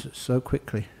arguments so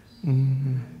quickly.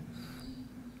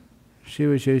 She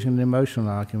was using an emotional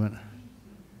argument.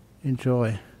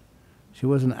 Enjoy. She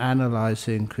wasn't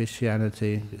analyzing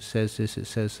Christianity. It says this, it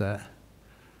says that.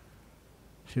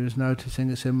 She was noticing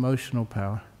its emotional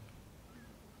power.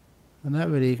 And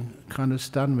that really kind of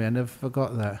stunned me. I never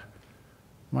forgot that.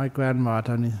 My grandma,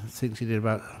 I only think she did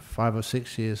about 5 or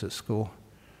 6 years at school,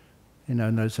 in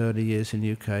those early years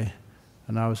in UK.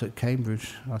 And I was at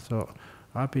Cambridge. I thought,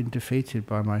 I've been defeated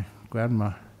by my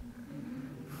grandma.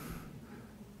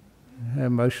 Her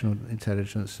emotional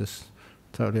intelligence just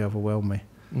totally overwhelmed me.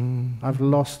 I've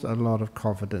lost a lot of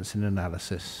confidence in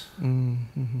analysis.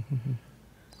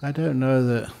 I don't know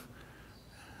that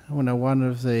one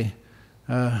of the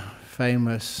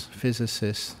famous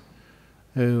physicists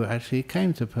who actually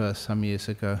came to Perth some years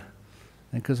ago,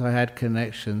 and because I had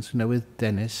connections, with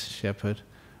Dennis Shepherd,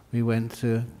 we went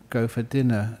to go for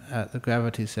dinner at the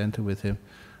Gravity Centre with him.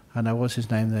 And what's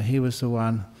his name there? He was the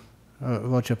one,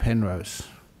 Roger Penrose.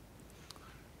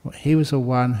 He was the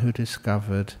one who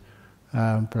discovered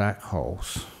black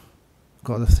holes,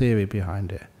 got the theory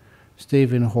behind it.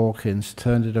 Stephen Hawking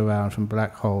turned it around from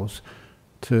black holes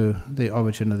to the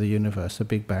origin of the universe, the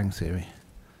Big Bang Theory.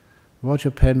 Roger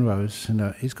Penrose,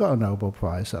 he's got a Nobel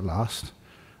Prize at last,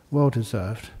 well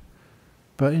deserved.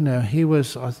 But he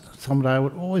was someone I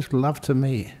would always love to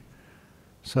meet.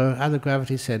 So at the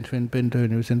Gravity Centre in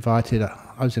Bindun, I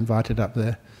was invited up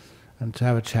there and to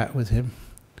have a chat with him.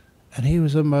 And he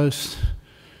was the most,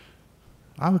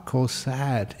 I would call,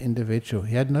 sad individual.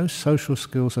 He had no social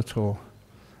skills at all.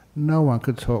 No one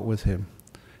could talk with him.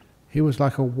 He was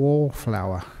like a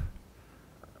wallflower.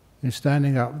 He's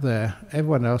standing up there,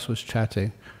 everyone else was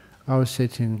chatting. I was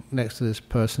sitting next to this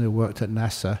person who worked at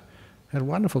NASA, had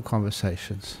wonderful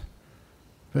conversations,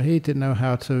 but he didn't know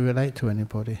how to relate to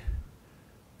anybody.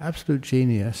 Absolute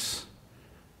genius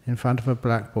in front of a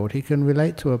blackboard. He can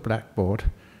relate to a blackboard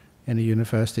in a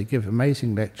university, give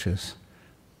amazing lectures,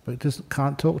 but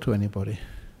can't talk to anybody.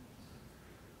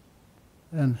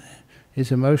 And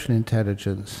his emotional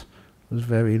intelligence was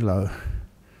very low.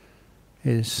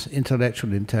 His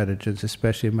intellectual intelligence,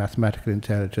 especially mathematical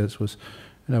intelligence, was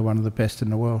one of the best in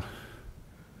the world.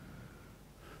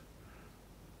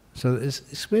 So it's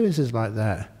experiences like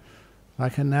that,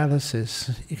 like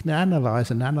analysis. You can analyze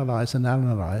and analyze and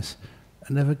analyze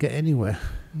and never get anywhere.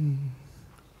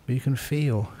 But you can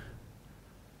feel.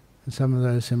 And some of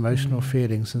those emotional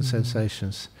feelings and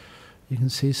sensations, you can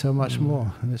see so much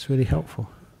more, and it's really helpful.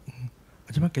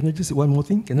 Ajahn, can I just say one more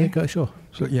thing? Can I? Go, sure.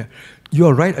 So yeah, you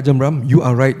are right, Ajahn Brahm. You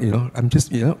are right. I'm just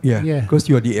because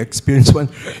you are the experienced one.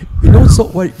 So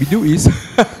what we do is,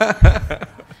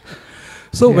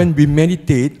 when we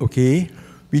meditate, okay,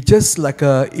 we just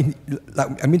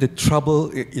the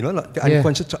trouble, like the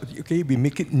unconscious, okay, we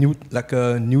make it like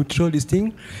a neutral this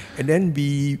thing, and then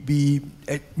we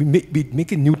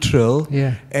make it neutral,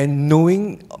 and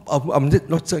knowing, I'm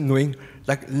not saying knowing,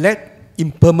 like let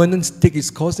impermanence take its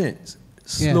course.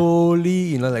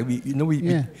 Slowly,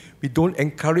 we don't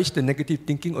encourage the negative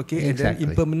thinking, okay, and then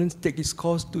impermanence take its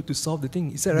course to solve the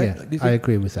thing. Is that right? Yeah, I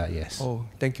agree with that, yes. Oh,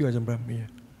 thank you, Ajahn Brahm.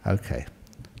 Yeah. Okay.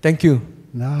 Thank you.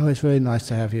 No, it's very nice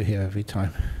to have you here every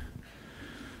time.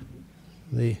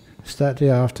 The Saturday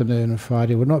afternoon and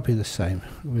Friday would not be the same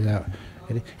without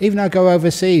Eddie. Even I go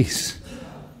overseas,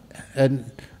 and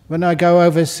when I go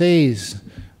overseas,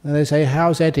 and they say,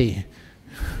 "How's Eddie?"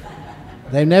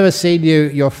 They've never seen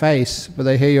your face, but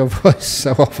they hear your voice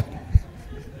so often.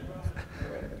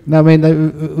 No, I mean, they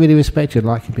really respect you and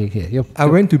like you being here. I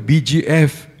went to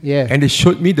BGF, and they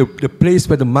showed me the place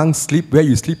where the monks sleep, where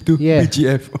you sleep too,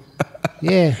 BGF.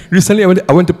 Yeah. Recently,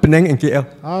 I went to Penang and KL.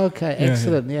 Okay,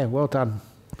 excellent. Yeah, well done.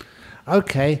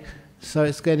 Okay, so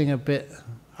it's getting a bit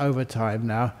overtime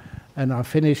now, and I'll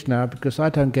finish now because I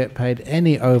don't get paid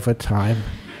any overtime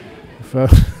for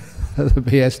the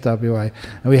BSWA,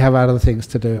 and we have other things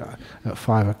to do at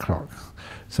 5 o'clock.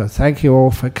 So thank you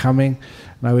all for coming,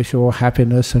 and I wish you all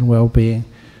happiness and well-being,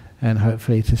 and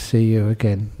hopefully to see you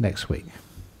again next week.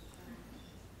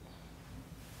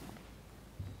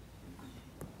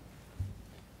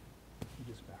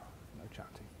 Just bow, no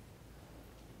chanting.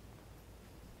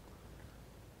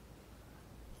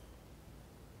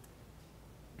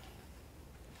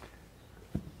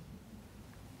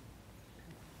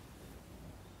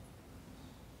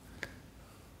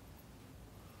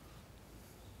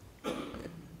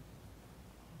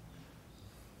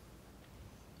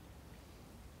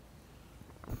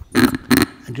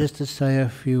 And just to say a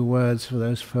few words for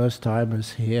those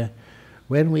first-timers here,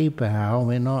 when we bow,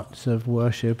 we're not sort of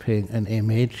worshipping an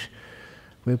image,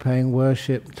 we're paying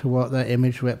worship to what that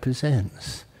image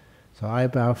represents. So I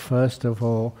bow first of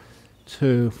all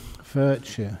to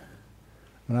virtue.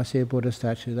 When I see a Buddha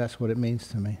statue, that's what it means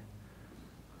to me.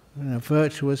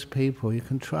 Virtuous people you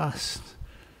can trust.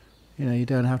 You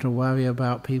don't have to worry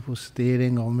about people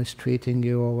stealing or mistreating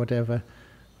you or whatever.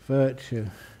 Virtue.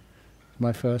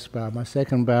 My first bow. My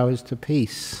second bow is to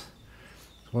peace.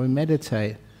 So we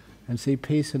meditate and see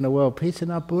peace in the world, peace in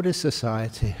our Buddhist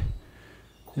society.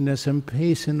 And there's some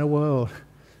peace in the world.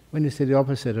 When you see the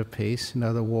opposite of peace,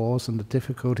 the wars and the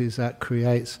difficulties that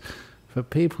creates for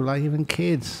people, like even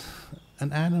kids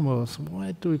and animals.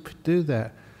 Why do we do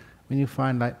that? When you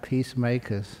find like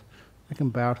peacemakers, I can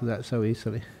bow to that so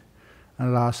easily.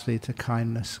 And lastly, to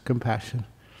kindness, compassion.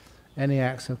 Any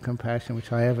acts of compassion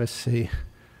which I ever see,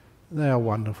 they are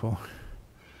wonderful.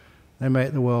 They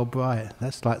make the world bright.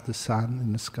 That's like the sun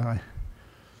in the sky.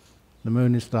 The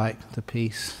moon is like the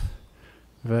peace,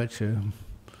 virtue.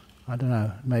 I don't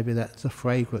know, maybe that's the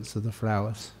fragrance of the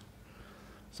flowers.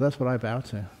 So that's what I bow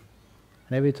to. And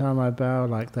every time I bow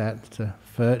like that to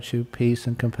virtue, peace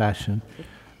and compassion,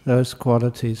 those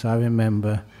qualities I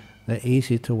remember, they're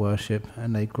easy to worship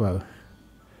and they grow.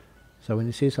 So when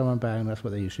you see someone bowing, that's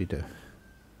what they usually do.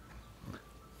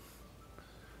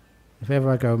 If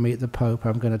ever I go meet the Pope,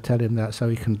 I'm going to tell him that so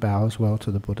he can bow as well to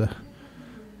the Buddha.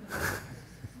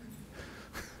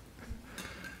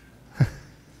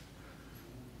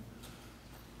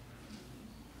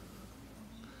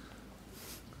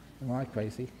 Am I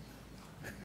crazy?